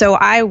so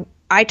I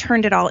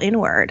turned it all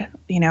inward.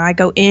 I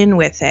go in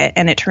with it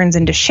and it turns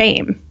into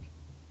shame.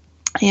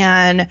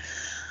 And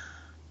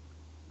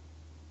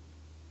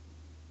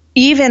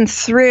even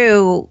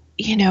through,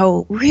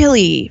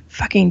 really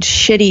fucking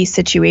shitty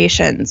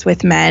situations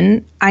with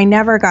men, I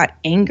never got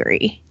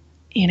angry.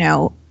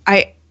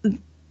 I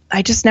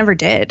just never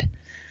did.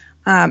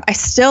 I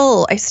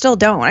still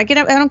don't. I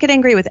don't get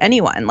angry with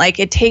anyone. Like,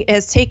 it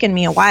has taken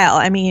me a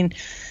while. You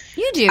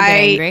do get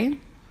angry.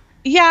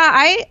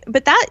 Yeah,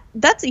 but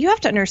that's you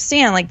have to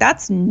understand,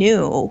 that's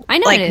new. I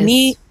know, it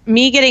is.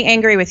 Me getting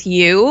angry with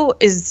you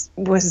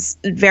was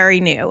very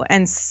new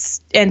and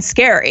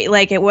scary.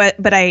 Like, it was,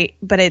 but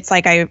it's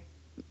like I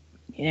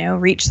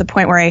reached the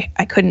point where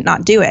I couldn't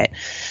not do it.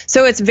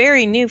 So it's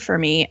very new for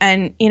me.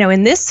 And,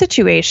 in this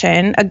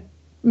situation,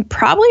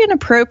 probably an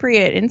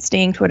appropriate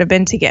instinct would have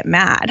been to get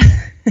mad,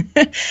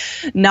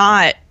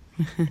 not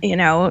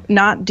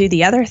do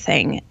the other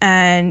thing.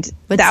 And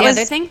what's the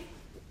other thing?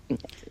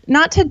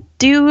 Not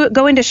to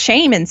go into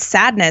shame and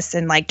sadness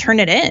and turn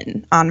it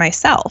in on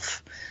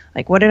myself.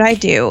 Like, what did I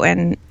do?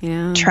 And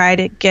try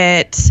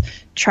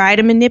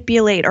to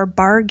manipulate or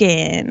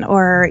bargain,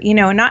 or, you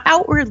know, not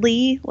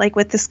outwardly, like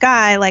with this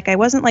guy, like I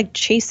wasn't like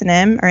chasing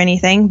him or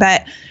anything,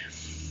 but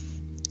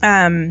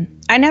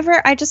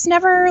I just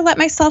never let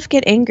myself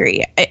get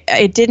angry.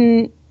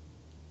 And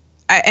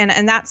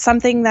that's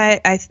something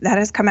that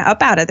has come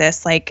up out of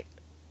this. Like,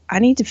 I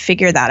need to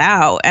figure that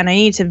out, and I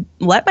need to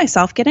let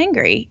myself get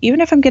angry,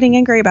 even if I'm getting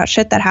angry about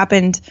shit that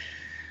happened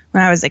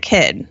when I was a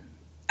kid.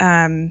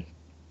 I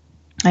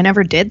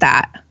never did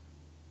that.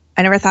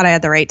 I never thought I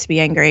had the right to be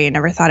angry. I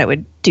never thought it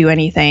would do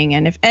anything.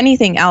 And if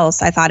anything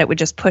else, I thought it would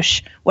just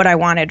push what I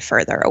wanted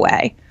further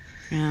away.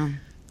 Yeah.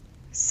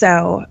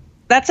 So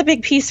that's a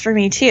big piece for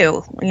me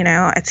too. You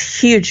know, it's a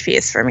huge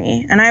piece for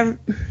me. And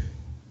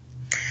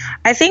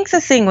I think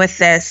the thing with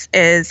this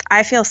is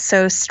I feel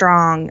so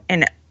strong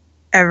in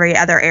every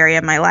other area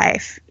of my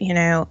life, you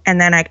know,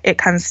 and then it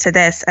comes to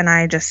this, and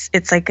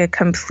it's like a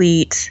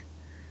complete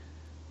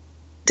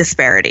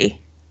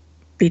disparity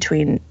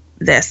between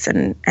this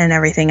and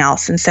everything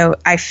else. And so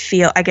I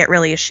get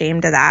really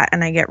ashamed of that,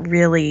 and I get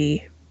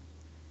really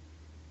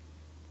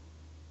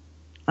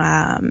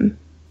I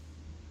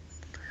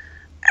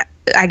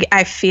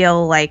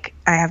feel like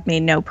I have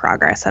made no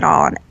progress at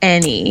all on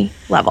any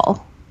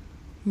level.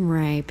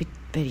 Right,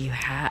 but you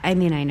have. I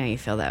mean, I know you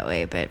feel that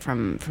way, but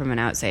from an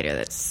outsider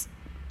that's,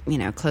 you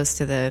know, close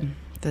to the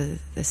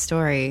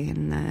story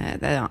and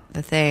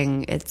the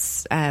thing,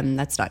 it's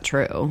that's not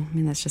true. I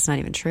mean, that's just not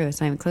even true.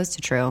 It's not even close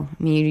to true.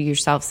 I mean, you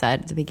yourself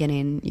said at the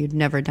beginning you'd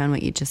never done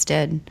what you just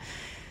did.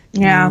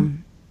 Yeah.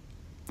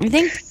 I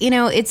think, you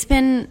know, it's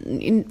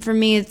been, for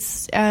me,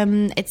 it's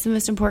the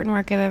most important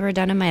work I've ever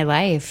done in my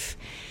life.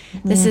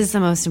 Mm-hmm. This is the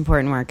most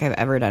important work I've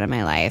ever done in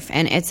my life,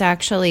 and it's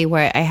actually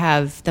what I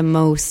have the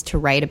most to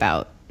write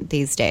about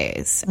these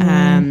days.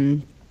 Mm-hmm.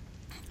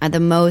 The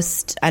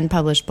most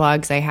unpublished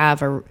blogs I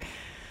have are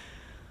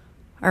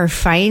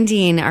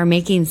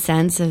making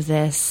sense of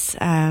this,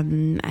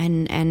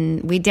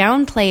 and we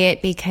downplay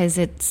it because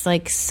it's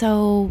like,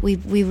 so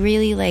we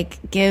really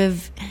like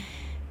give,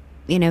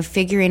 you know,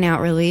 figuring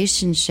out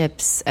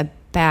relationships a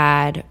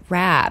bad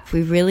rap.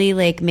 We really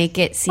like make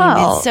it seem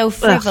it's so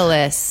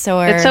frivolous.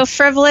 It's so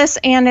frivolous,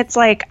 and it's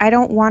like, I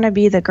don't want to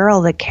be the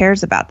girl that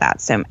cares about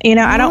that. So, you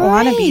know, I don't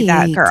want to be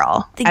that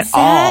girl at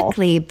all.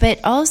 Exactly,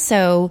 but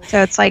also,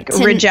 so it's like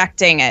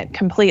rejecting it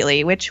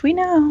completely, which we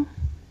know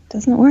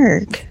doesn't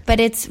work. But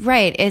it's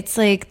right. It's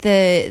like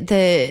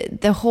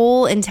the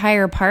whole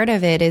entire part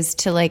of it is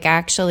to like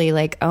actually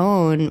like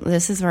own,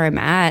 this is where I'm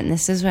at and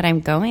this is what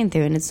I'm going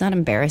through, and it's not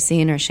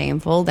embarrassing or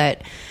shameful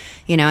that,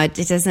 you know, it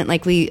doesn't,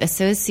 like, we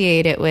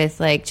associate it with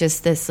like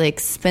just this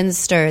like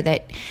spinster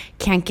that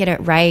can't get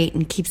it right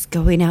and keeps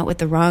going out with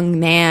the wrong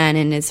man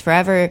and is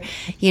forever,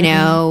 you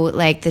know,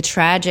 like the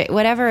tragic,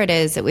 whatever it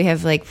is that we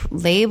have like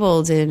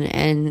labeled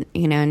and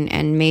you know,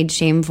 and made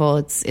shameful.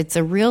 It's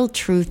a real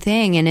true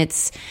thing, and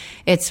it's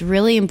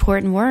really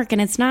important work,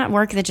 and it's not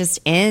work that just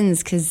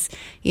ends because,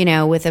 you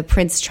know, with a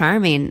Prince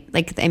Charming.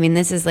 Like, I mean,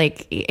 this is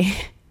like, I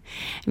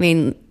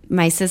mean,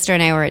 my sister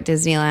and I were at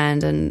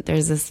Disneyland, and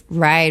there's this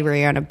ride where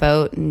you're on a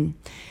boat, and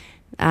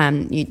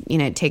you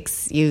know, it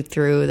takes you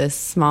through this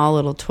small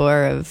little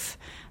tour of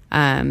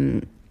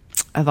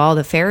all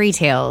the fairy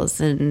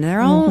tales, and they're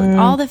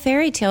all the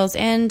fairy tales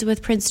end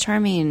with Prince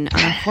Charming on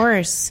a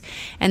horse.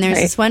 And there's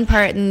this one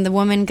part, and the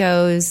woman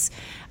goes,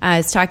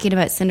 is talking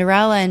about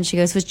Cinderella, and she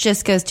goes, which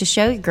just goes to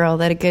show you, girl,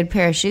 that a good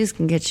pair of shoes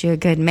can get you a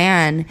good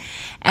man.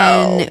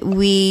 And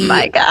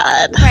my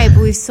God. Right, but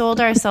we've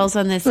sold ourselves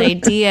on this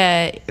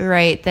idea,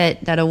 right,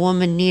 that a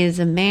woman needs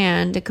a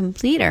man to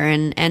complete her.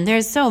 And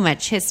there's so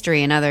much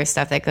history and other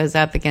stuff that goes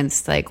up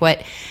against, like,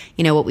 what,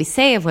 you know, what we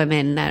say of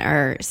women that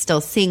are still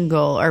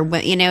single, or,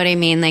 you know what I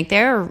mean? Like,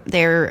 there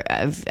are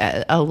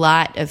a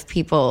lot of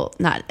people,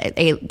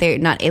 they're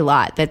not a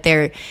lot, but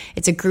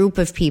it's a group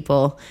of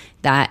people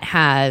that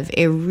have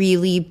a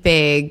really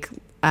big,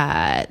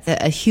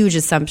 a huge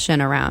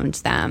assumption around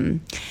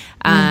them,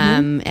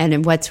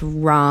 and what's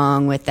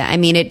wrong with that. I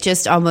mean, it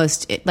just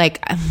almost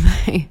like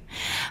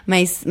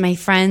my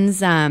friend's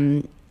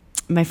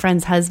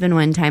husband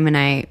one time,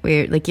 and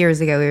we were, like,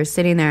 years ago, we were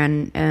sitting there,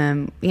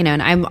 and you know,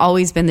 and I've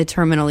always been the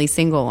terminally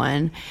single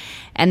one,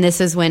 and this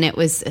is when it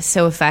was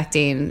so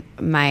affecting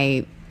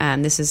my.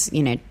 This is,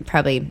 you know,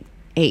 probably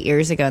 8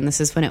 years ago, and this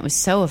is when it was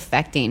so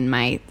affecting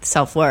my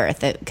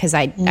self-worth, because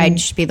I'd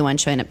just be the one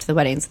showing up to the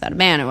weddings without a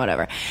man or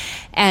whatever.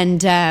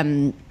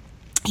 And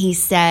he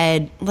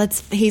said,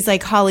 he's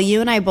like, Holly, you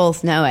and I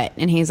both know it.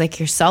 And he's like,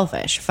 you're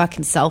selfish,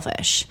 fucking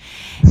selfish.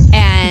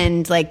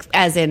 And like,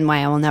 as in why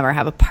I will never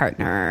have a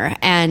partner.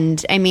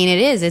 And I mean,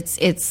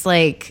 it's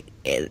like,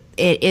 it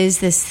is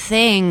this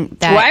thing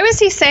that. Why was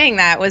he saying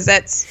that?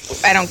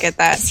 I don't get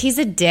that. 'Cause he's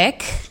a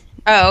dick.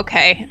 Oh,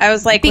 okay. I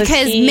was like,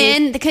 because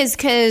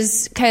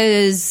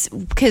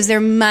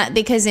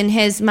because in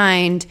his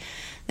mind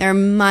there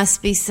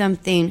must be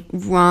something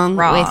wrong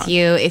with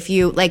you if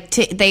you like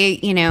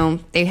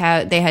they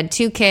had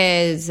 2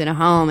 kids and a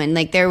home, and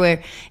like it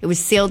was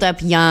sealed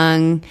up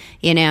young,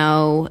 you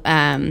know,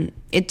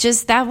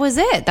 that was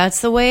it.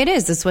 That's the way it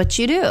is. That's what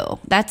you do.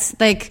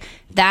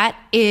 That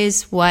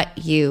is what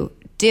you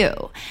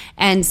do.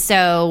 And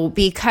so,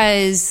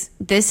 because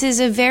this is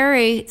a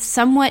very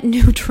somewhat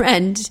new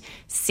trend,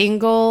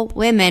 single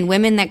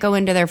women that go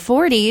into their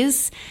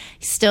 40s,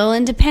 still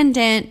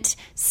independent,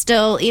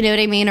 still, you know what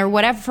I mean, or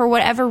whatever, for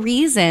whatever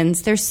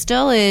reasons, there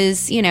still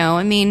is, you know,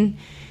 I mean,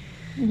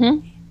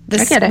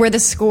 we're the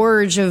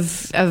scourge of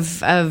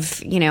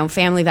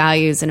family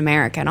values in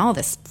America and all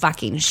this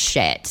fucking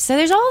shit. So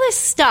there's all this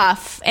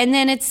stuff, and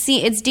then it's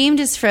deemed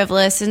as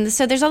frivolous, and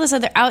so there's all this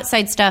other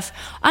outside stuff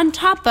on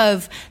top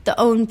of the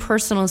own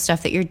personal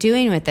stuff that you're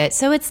doing with it.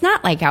 So it's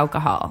not like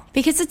alcohol,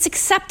 because it's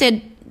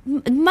accepted,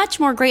 much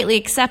more greatly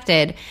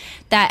accepted,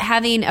 that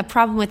having a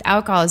problem with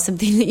alcohol is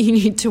something that you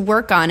need to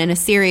work on, and a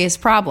serious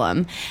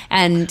problem.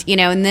 And, you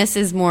know, and this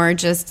is more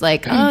just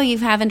like, oh, you're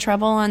having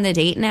trouble on the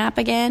dating app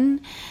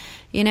again?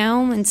 You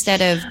know,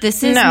 instead of,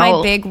 this is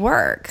my big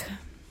work.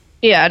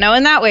 Yeah, no,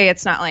 in that way,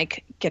 it's not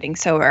like getting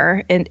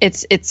sober. And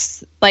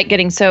it's like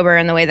getting sober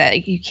in the way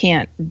that you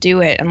can't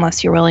do it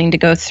unless you're willing to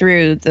go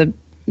through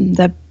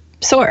the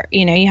sort.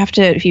 You know, you have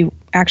to, if you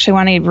actually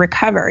want to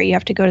recover, you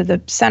have to go to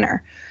the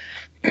center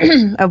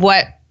of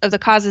the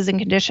causes and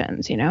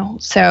conditions, you know?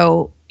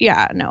 So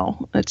yeah,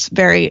 no, it's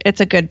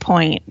a good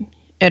point.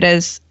 It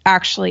is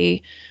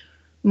actually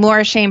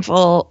more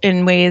shameful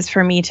in ways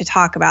for me to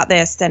talk about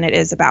this than it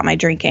is about my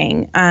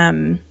drinking.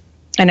 And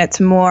it's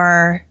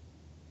more,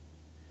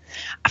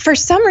 for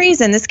some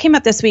reason, this came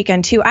up this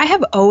weekend too. I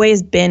have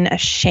always been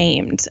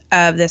ashamed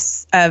of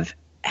this, of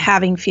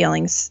having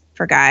feelings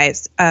for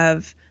guys,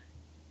 I'm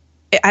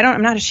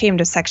not ashamed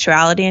of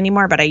sexuality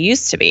anymore, but I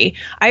used to be.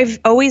 I've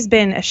always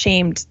been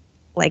ashamed,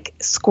 like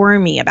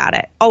squirmy about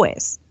it,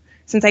 always.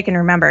 Since I can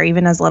remember,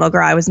 even as a little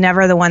girl, I was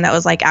never the one that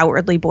was like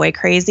outwardly boy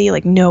crazy.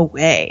 Like, no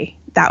way.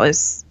 That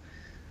was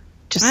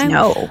just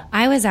no.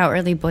 I was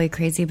outwardly boy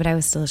crazy, but I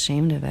was still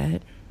ashamed of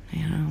it.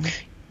 You know.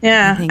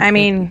 Yeah,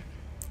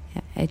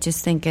 I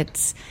just think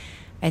it's,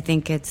 you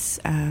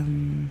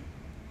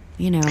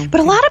know. But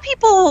a lot of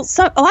people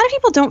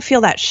don't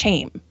feel that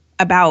shame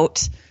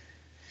about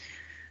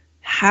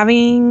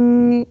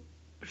having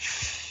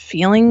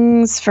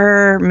feelings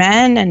for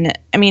men, and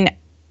I mean,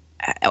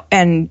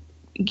 and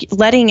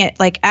letting it,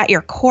 like, at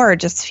your core,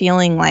 just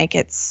feeling like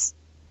it's,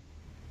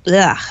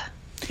 ugh,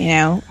 you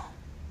know.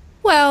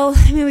 Well,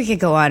 I mean, we could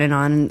go on and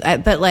on,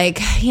 but like,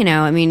 you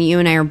know, I mean, you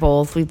and I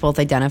we've both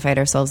identified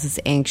ourselves as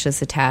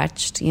anxious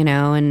attached, you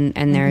know, and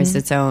there's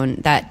its own,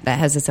 that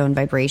has its own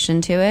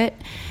vibration to it.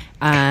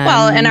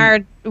 Well, and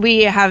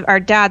our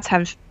dads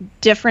have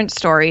different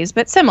stories,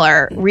 but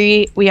similar.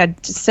 We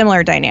had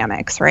similar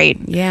dynamics, right?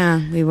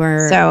 Yeah, we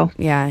were. So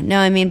yeah, no,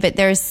 I mean, but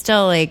there's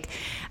still like,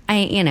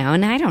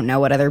 and I don't know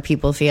what other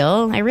people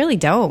feel. I really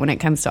don't when it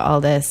comes to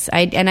all this.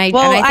 I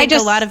think a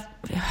lot of.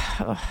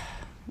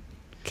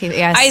 Okay,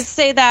 yes. I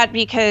say that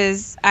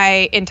because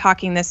in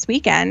talking this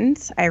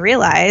weekend, I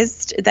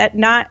realized that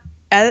not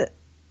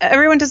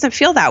everyone doesn't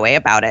feel that way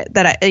about it.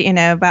 That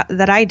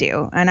I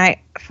do, and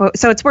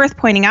so it's worth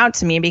pointing out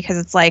to me, because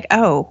it's like,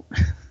 oh,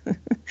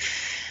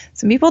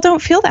 some people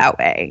don't feel that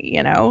way.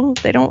 You know,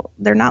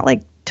 they're not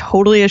like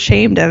totally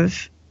ashamed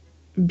of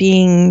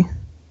being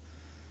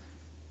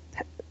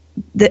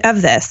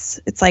of this.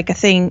 It's like a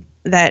thing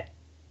that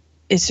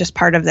is just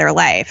part of their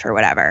life or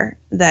whatever.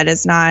 That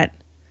is not.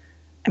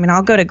 I mean,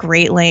 I'll go to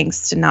great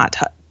lengths to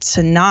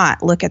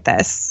not look at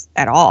this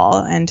at all,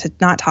 and to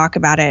not talk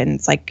about it. And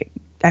it's like,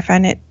 I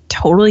find it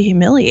totally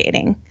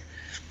humiliating.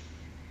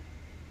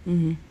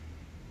 Mm-hmm.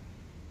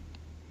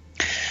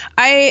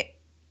 I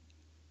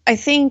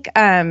think,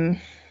 yeah,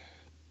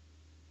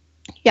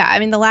 I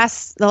mean, the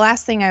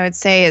last thing I would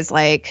say is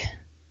like,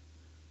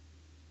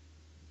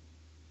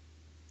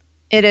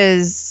 it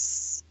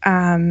is,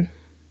 I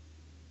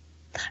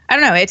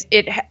don't know.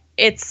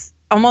 It's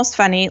almost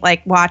funny,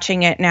 like,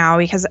 watching it now,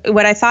 because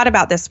what I thought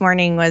about this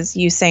morning was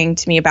you saying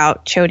to me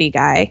about Chody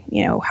Guy,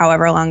 you know,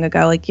 however long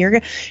ago, like, you're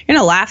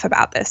gonna laugh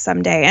about this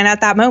someday. And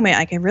at that moment,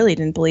 like, I really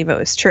didn't believe it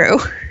was true.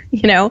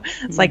 You know,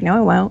 it's like,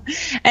 no, it won't.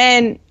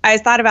 And I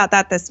thought about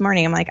that this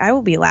morning. I'm like, I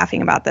will be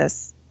laughing about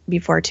this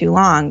before too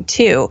long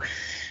too.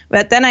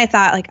 But then I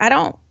thought, like, I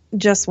don't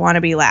just want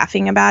to be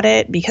laughing about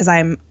it because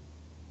I'm,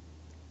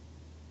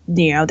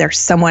 you know, there's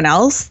someone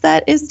else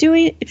that is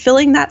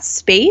filling that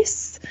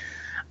space.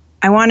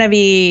 I want to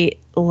be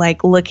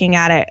like looking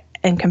at it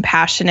and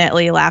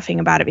compassionately laughing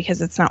about it,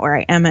 because it's not where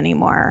I am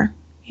anymore.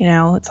 You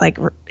know, it's like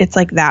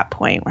that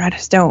point where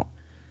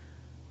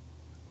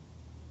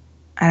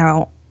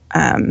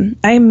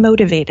I'm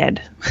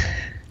motivated.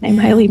 I'm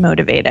highly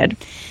motivated.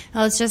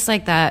 Well, it's just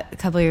like that a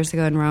couple of years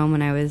ago in Rome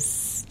when I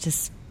was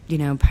just, you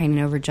know, pining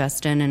over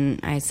Justin, and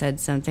I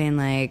said something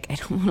like, I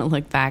don't want to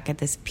look back at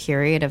this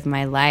period of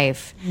my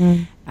life,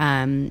 you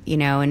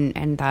know,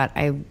 and thought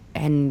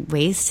and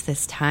waste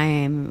this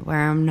time where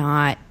I'm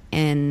not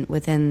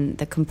within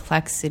the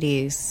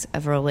complexities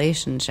of a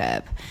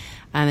relationship,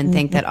 and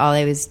think that all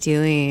I was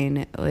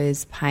doing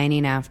was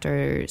pining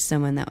after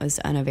someone that was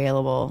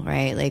unavailable,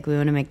 right? Like, we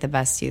want to make the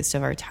best use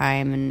of our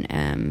time,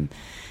 and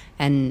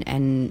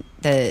and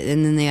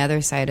then the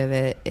other side of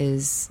it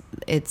is,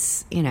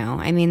 it's, you know,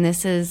 I mean,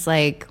 this is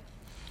like,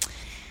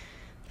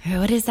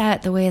 what is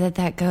that, the way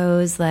that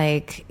goes?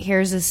 Like,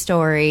 here's a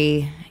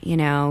story, you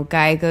know,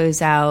 guy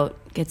goes out,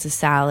 gets a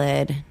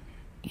salad,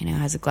 you know,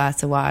 has a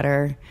glass of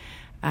water,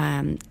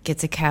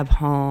 gets a cab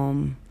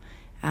home,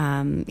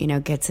 you know,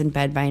 gets in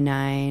bed by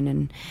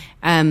 9,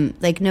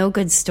 and like, no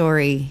good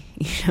story,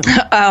 you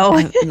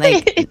know.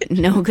 Like,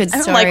 no good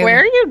story. I'm like, where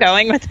are you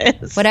going with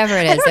this? Whatever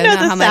it is, I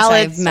don't know how much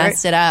I've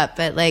messed it up,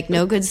 but like,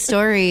 no good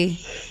story,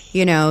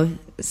 you know,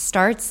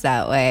 starts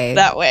that way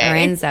or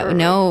ends that way.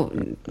 No,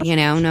 you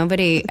know,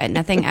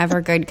 nothing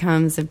ever good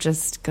comes of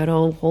just good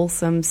old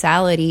wholesome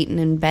salad eaten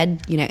in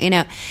bed, you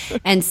know,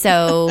 and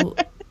so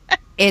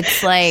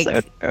it's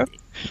like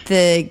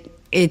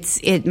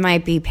it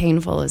might be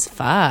painful as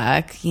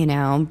fuck, you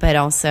know, but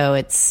also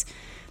it's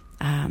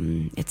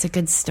a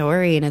good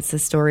story, and it's the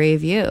story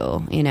of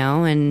you, you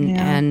know,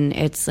 and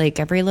it's like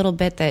every little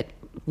bit that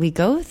we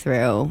go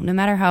through, no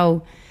matter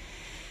how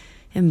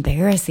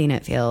embarrassing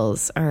it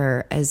feels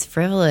or as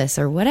frivolous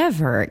or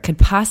whatever it could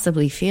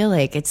possibly feel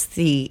like, it's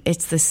the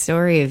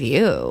story of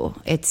you.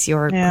 It's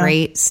your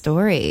great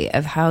story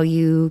of how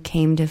you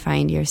came to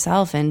find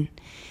yourself, and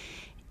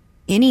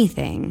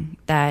anything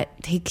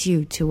that takes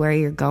you to where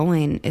you're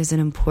going is an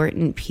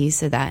important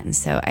piece of that. And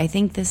so I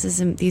think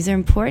these are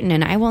important,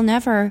 and I will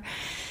never,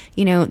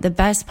 you know, the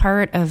best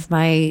part of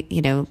my,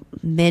 you know,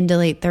 mid to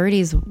late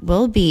 30s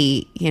will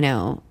be, you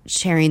know,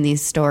 sharing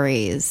these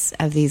stories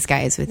of these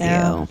guys with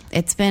you.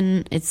 It's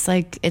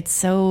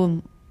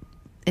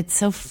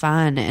so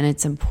fun, and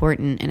it's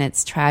important, and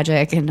it's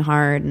tragic and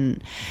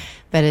hard,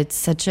 but it's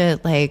such a,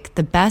 like,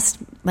 the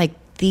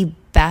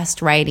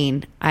best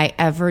writing I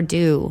ever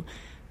do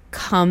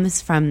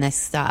comes from this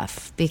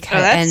stuff,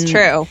 because that's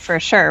true, for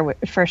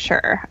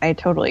sure. I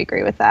totally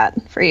agree with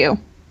that for you.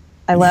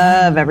 I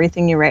love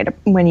everything you write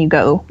when you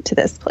go to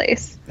this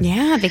place.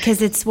 Yeah,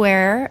 because it's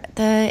where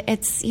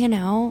it's, you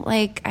know,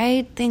 like,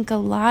 I think a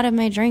lot of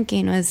my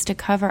drinking was to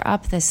cover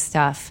up this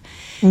stuff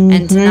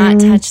and to not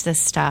touch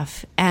this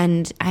stuff.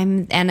 And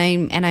I'm,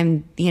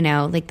 you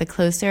know, like, the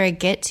closer I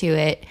get to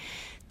it,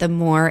 the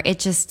more it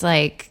just,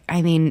 like,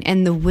 I mean,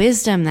 and the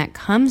wisdom that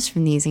comes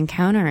from these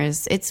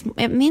encounters,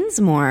 it means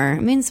more.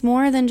 It means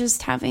more than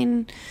just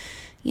having,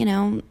 you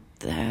know,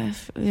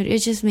 it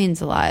just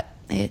means a lot.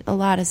 A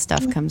lot of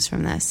stuff comes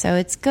from this, so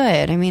it's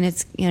good. I mean,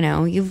 it's, you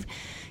know,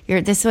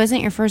 this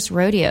wasn't your first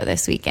rodeo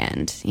this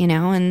weekend, you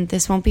know, and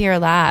this won't be your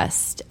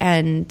last,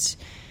 and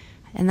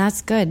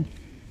that's good.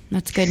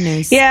 That's good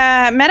news.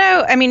 Yeah,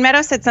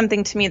 Meadow said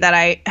something to me that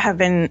I have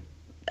been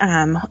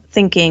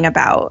thinking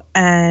about,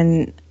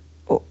 and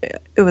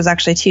it was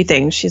actually two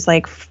things. She's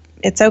like,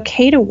 it's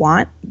okay to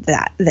want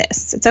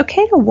this. It's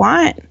okay to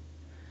want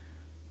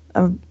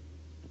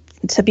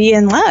to be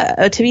in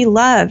love, to be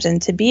loved,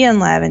 and to be in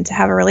love, and to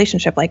have a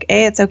relationship. Like,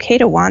 A, it's okay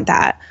to want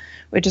that,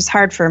 which is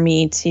hard for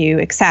me to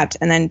accept.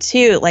 And then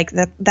 2, like,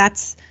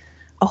 that's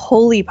a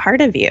holy part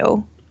of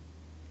you.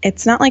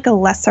 It's not like a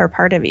lesser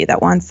part of you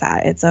that wants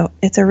that.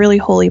 It's a really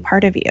holy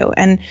part of you.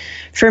 And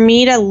for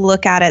me to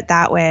look at it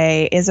that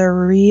way is a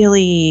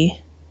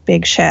really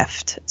big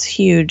shift. It's a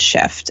huge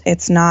shift. It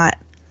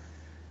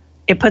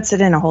puts it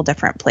in a whole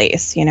different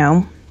place, you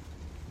know?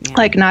 Yeah.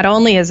 Like, not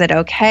only is it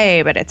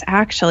okay, but it's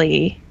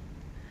actually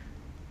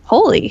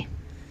holy.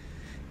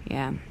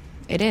 Yeah,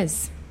 it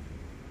is.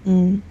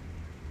 I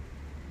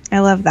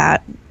love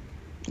that.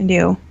 I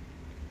do.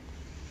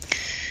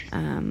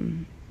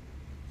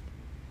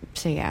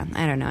 So yeah,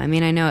 I don't know. I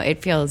mean, I know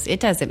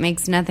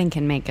nothing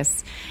can make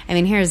us, I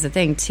mean, here's the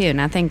thing too,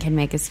 nothing can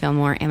make us feel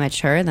more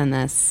immature than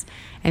this.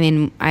 I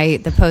mean,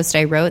 the post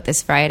I wrote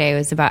this Friday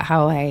was about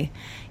how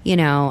you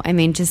know, I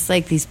mean, just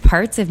like these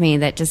parts of me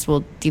that just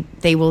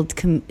they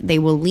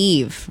will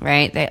leave,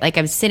 right? Like,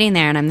 I'm sitting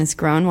there and I'm this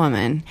grown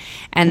woman,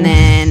 and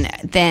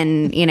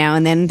then, you know,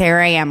 and then there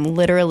I am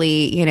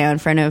literally, you know, in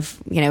front of,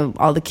 you know,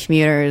 all the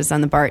commuters on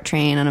the BART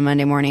train on a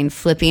Monday morning,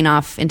 flipping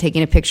off and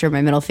taking a picture of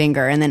my middle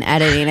finger and then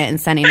editing it and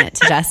sending it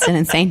to Justin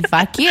and saying,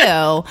 fuck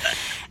you.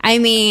 I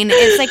mean,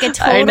 it's like a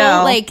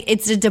total, like,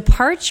 it's a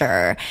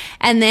departure.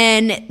 And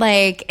then,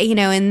 like, you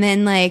know, and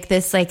then, like,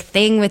 this, like,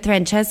 thing with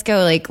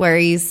Francesco, like, where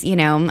he's, you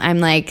know,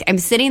 I'm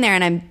sitting there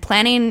and I'm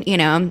planning, you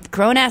know, I'm a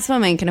grown-ass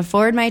woman, can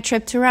afford my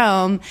trip to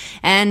Rome,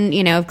 and,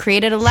 you know, I've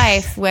created a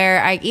life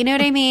where you know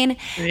what I mean?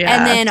 Yeah,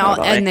 and then,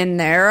 totally. And then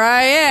there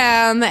I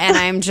am, and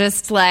I'm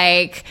just,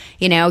 like,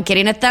 you know,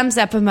 getting a thumbs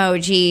up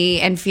emoji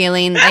and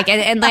feeling like,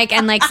 and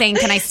saying,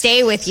 can I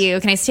stay with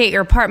you? Can I stay at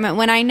your apartment?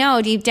 When I know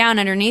deep down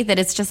underneath it,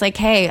 it's just like,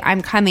 hey,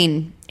 I'm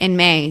coming in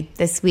May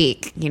this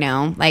week, you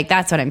know, like,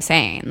 that's what I'm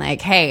saying.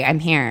 Like, hey, I'm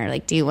here.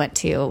 Like, do you want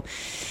to,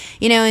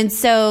 you know? And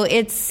so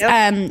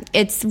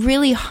it's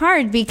really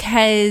hard,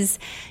 because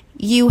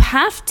you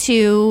have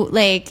to,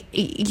 like,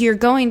 you're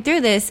going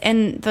through this,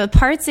 and the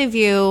parts of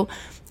you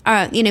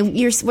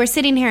we're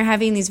sitting here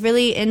having these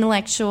really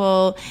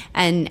intellectual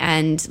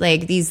and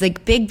like these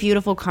like big,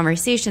 beautiful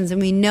conversations,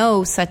 and we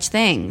know such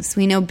things.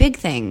 We know big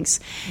things.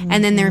 Mm-hmm.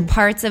 And then there are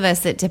parts of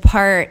us that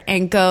depart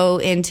and go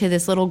into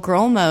this little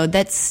girl mode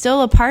that's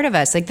still a part of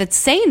us, like that's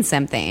saying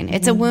something. Mm-hmm.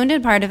 It's a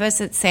wounded part of us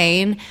that's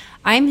saying,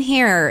 I'm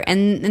here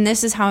and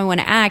this is how I want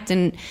to act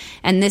and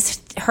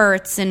this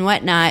hurts and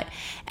whatnot.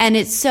 And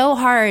it's so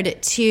hard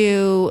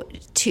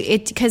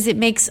because it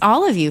makes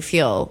all of you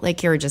feel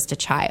like you're just a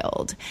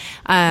child.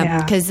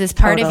 Because this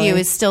part of you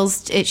is still,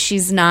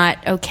 she's not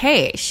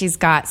okay. She's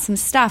got some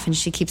stuff and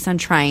she keeps on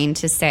trying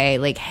to say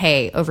like,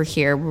 hey, over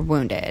here, we're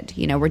wounded.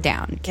 We're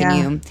down. Can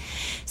you?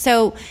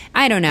 So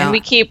I don't know.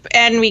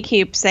 And we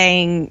keep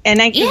saying,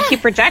 and I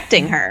keep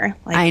rejecting her.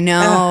 Like, I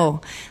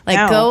know.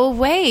 Go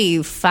away,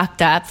 you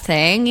fucked up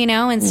thing,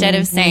 instead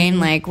of saying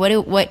like, what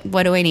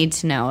do I need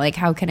to know? Like,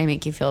 how can I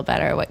make you feel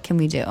better? What can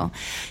we do?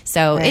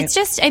 So it's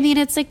just,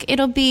 it's like,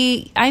 it'll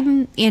be,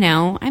 I'm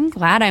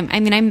glad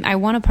I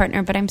want a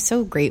partner, but I'm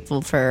so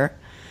grateful for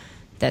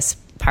this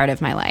part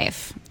of my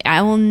life.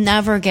 I will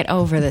never get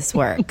over this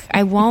work.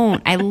 I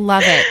won't. I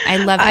love it. I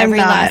love every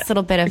last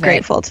little bit of it.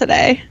 Grateful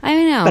today.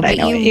 I know, but I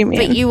know what you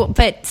mean.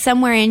 But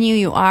somewhere in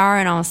you are,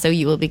 and also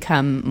you will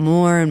become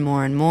more and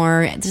more and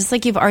more. Just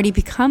like you've already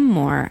become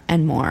more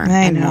and more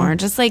and more.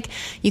 Just like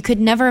you could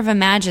never have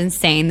imagined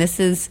saying this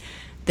is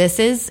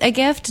a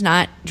gift,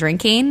 not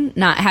drinking,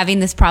 not having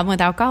this problem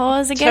with alcohol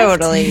is a gift.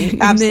 Totally.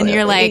 Absolutely. And then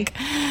you're like,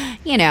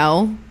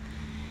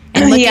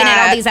 and looking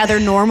at all these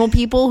other normal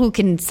people who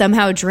can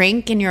somehow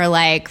drink and you're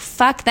like,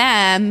 fuck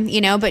them,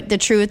 but the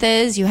truth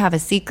is you have a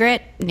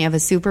secret and you have a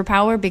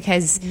superpower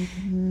because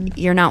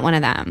you're not one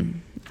of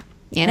them,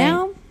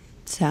 know?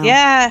 So.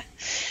 Yeah.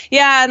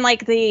 Yeah. And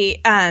like the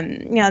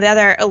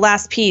other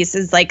last piece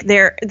is like,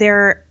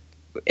 there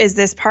is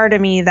this part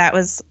of me that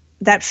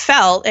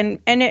felt,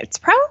 and it's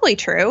probably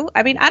true.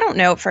 I mean, I don't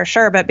know for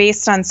sure, but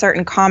based on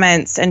certain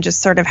comments and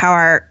just sort of how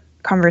our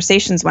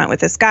conversations went with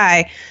this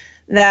guy,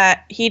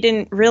 that he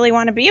didn't really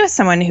want to be with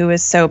someone who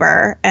was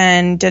sober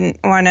and didn't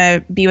want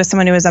to be with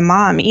someone who was a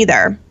mom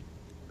either.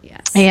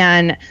 Yes.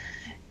 And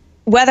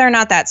whether or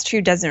not that's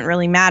true doesn't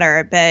really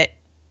matter, but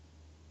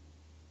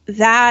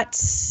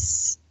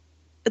those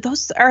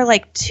are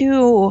like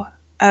two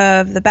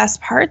of the best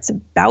parts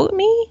about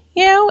me,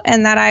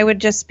 and that I would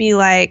just be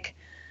like,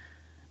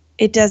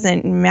 it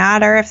doesn't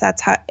matter if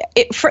that's how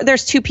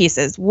there's two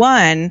pieces.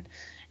 One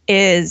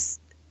is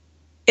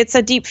it's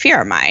a deep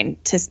fear of mine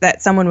that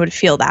someone would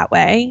feel that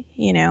way.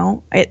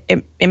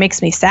 It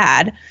makes me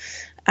sad.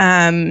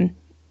 And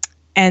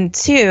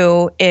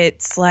two,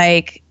 it's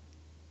like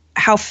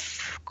how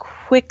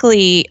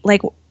quickly,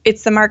 like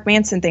it's the Mark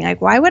Manson thing. Like,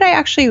 why would I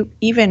actually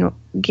even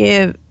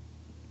give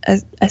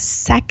a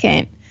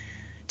second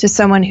to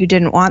someone who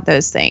didn't want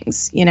those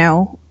things?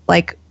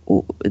 Like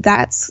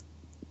that's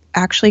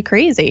actually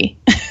crazy.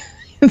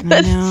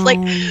 That's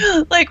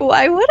like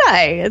why would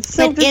I? It's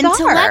so bizarre.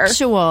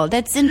 Intellectual.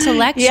 That's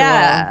intellectual,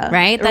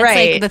 right? That's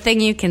like the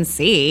thing you can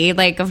see.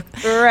 Like,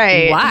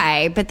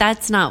 why? But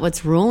that's not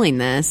what's ruling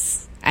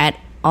this at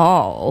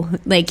all.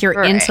 Like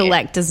your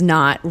intellect does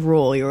not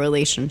rule your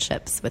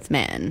relationships with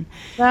men.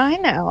 Well, I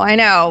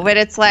know, but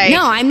it's like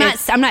I'm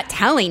not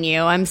telling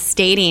you. I'm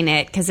stating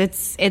it because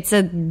it's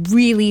a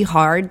really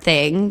hard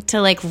thing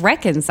to like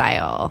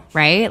reconcile,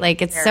 right?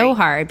 Like it's so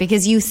hard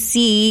because you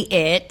see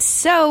it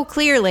so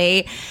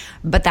clearly,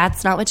 but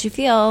that's not what you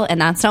feel and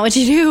that's not what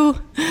you do.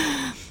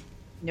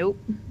 Nope.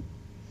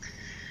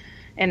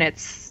 And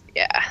it's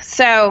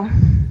so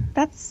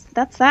that's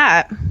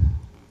that.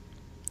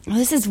 Well,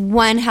 this is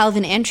one hell of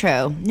an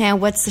intro. Now,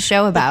 what's the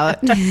show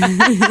about?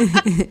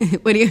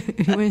 What do you?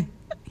 I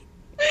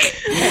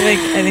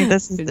think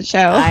this is the show.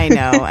 I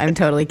know. I'm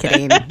totally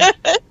kidding.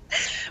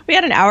 We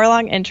had an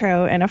hour-long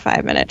intro and a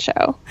 5-minute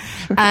show.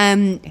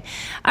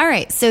 All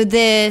right. So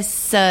this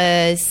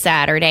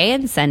Saturday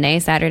and Sunday,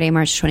 Saturday,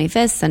 March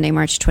 25th, Sunday,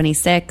 March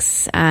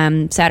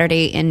 26th,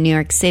 Saturday in New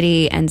York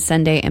City and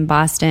Sunday in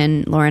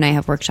Boston, Laura and I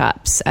have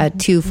workshops,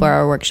 2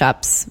 4-hour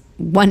workshops.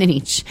 One in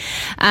each.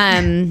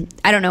 I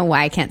don't know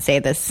why I can't say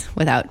this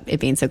without it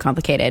being so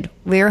complicated.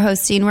 We're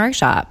hosting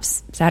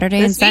workshops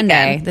Saturday and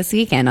Sunday this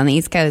weekend on the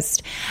East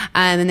Coast.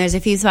 And there's a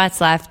few spots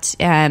left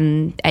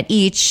at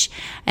each.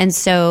 And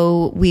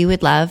so we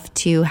would love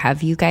to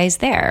have you guys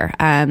there.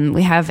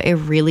 We have a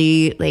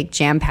really like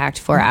jam-packed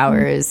 4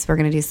 hours. We're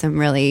going to do some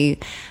really,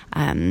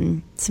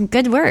 some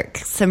good work,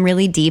 some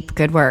really deep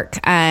good work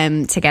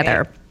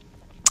together.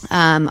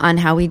 On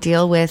how we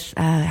deal with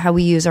how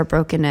we use our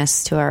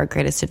brokenness to our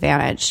greatest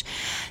advantage.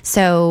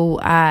 So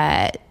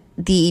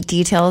the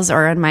details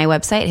are on my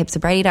website,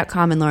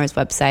 hipsobriety.com, and Laura's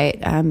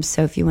website.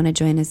 So if you want to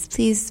join us,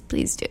 please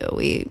do.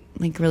 We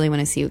like really want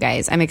to see you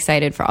guys. I'm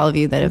excited for all of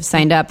you that have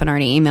signed up and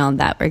already emailed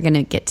that we're going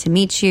to get to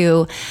meet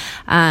you.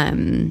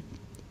 I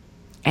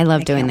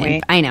love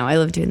doing I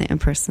love doing the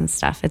in-person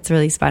stuff. It's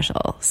really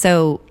special.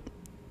 So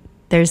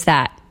there's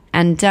that.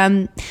 And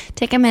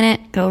take a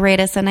minute, go rate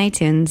us on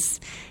iTunes.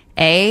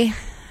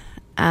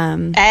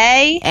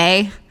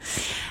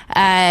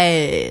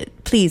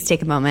 please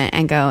take a moment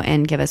and go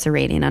and give us a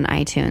rating on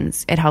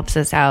iTunes. It helps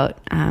us out.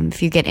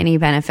 If you get any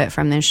benefit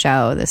from this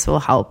show, this will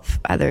help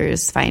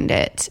others find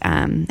it.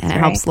 And it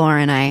helps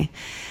Laura and I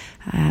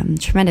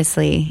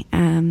tremendously.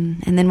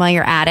 And then while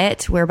you're at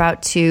it, we're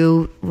about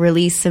to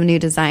release some new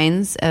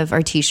designs of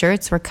our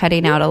t-shirts. We're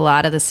cutting out a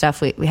lot of the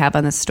stuff we have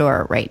on the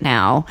store right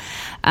now.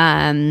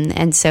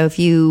 And so if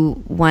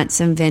you want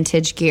some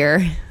vintage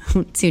gear,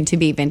 soon to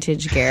be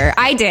vintage gear.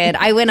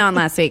 I went on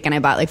last week and I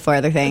bought like 4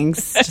 other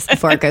things just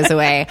before it goes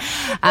away.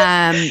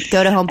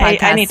 Go to Home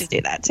Podcast. I need to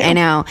do that too. I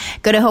know.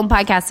 Go to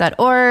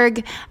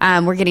homepodcast.org.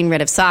 We're getting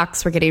rid of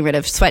socks. We're getting rid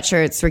of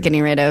sweatshirts. We're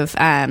getting rid of,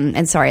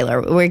 and sorry,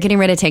 Laura, we're getting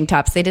rid of tank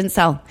tops. They didn't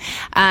sell.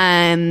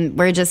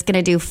 We're just going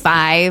to do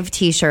 5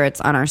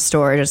 t-shirts on our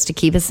store just to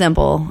keep it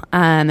simple.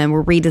 And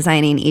we're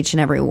redesigning each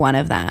and every one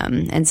of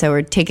them. And so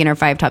we're taking our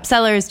 5 top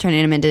sellers,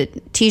 turning them into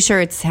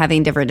t-shirts,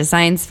 having different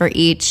designs for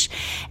each.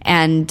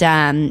 And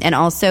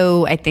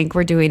also, I think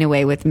we're doing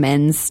away with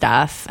men's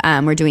stuff.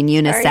 We're doing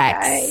unisex.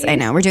 Sorry, I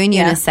know, we're doing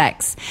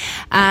unisex.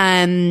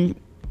 And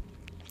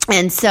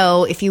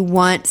so if you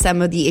want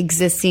some of the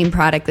existing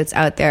product that's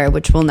out there,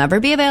 which will never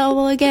be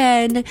available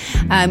again, go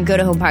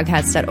to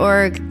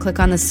homepodcast.org, click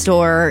on the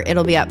store.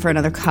 It'll be up for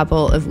another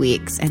couple of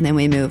weeks. And then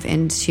we move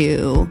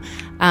into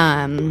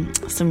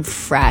some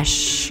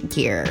fresh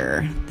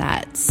gear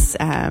that's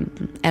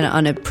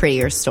on a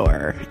prettier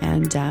store.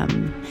 And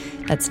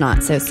that's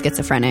not so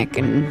schizophrenic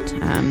and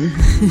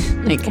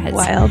like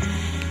wild.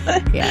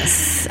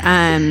 Yes.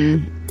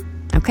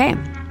 Okay.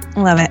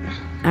 Love it.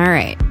 All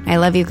right. I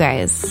love you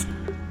guys.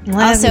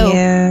 Love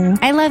you.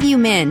 I love you,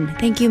 men.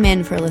 Thank you,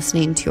 men, for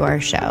listening to our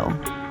show.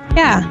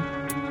 Yeah.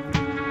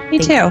 Me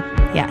too.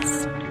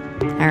 Yes.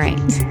 All right.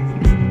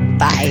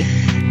 Bye.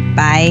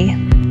 Bye.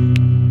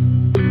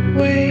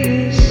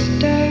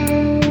 Waist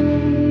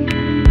down,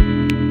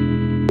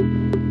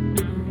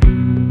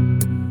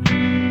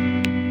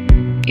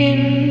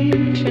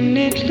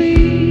 infinitely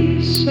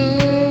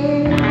so.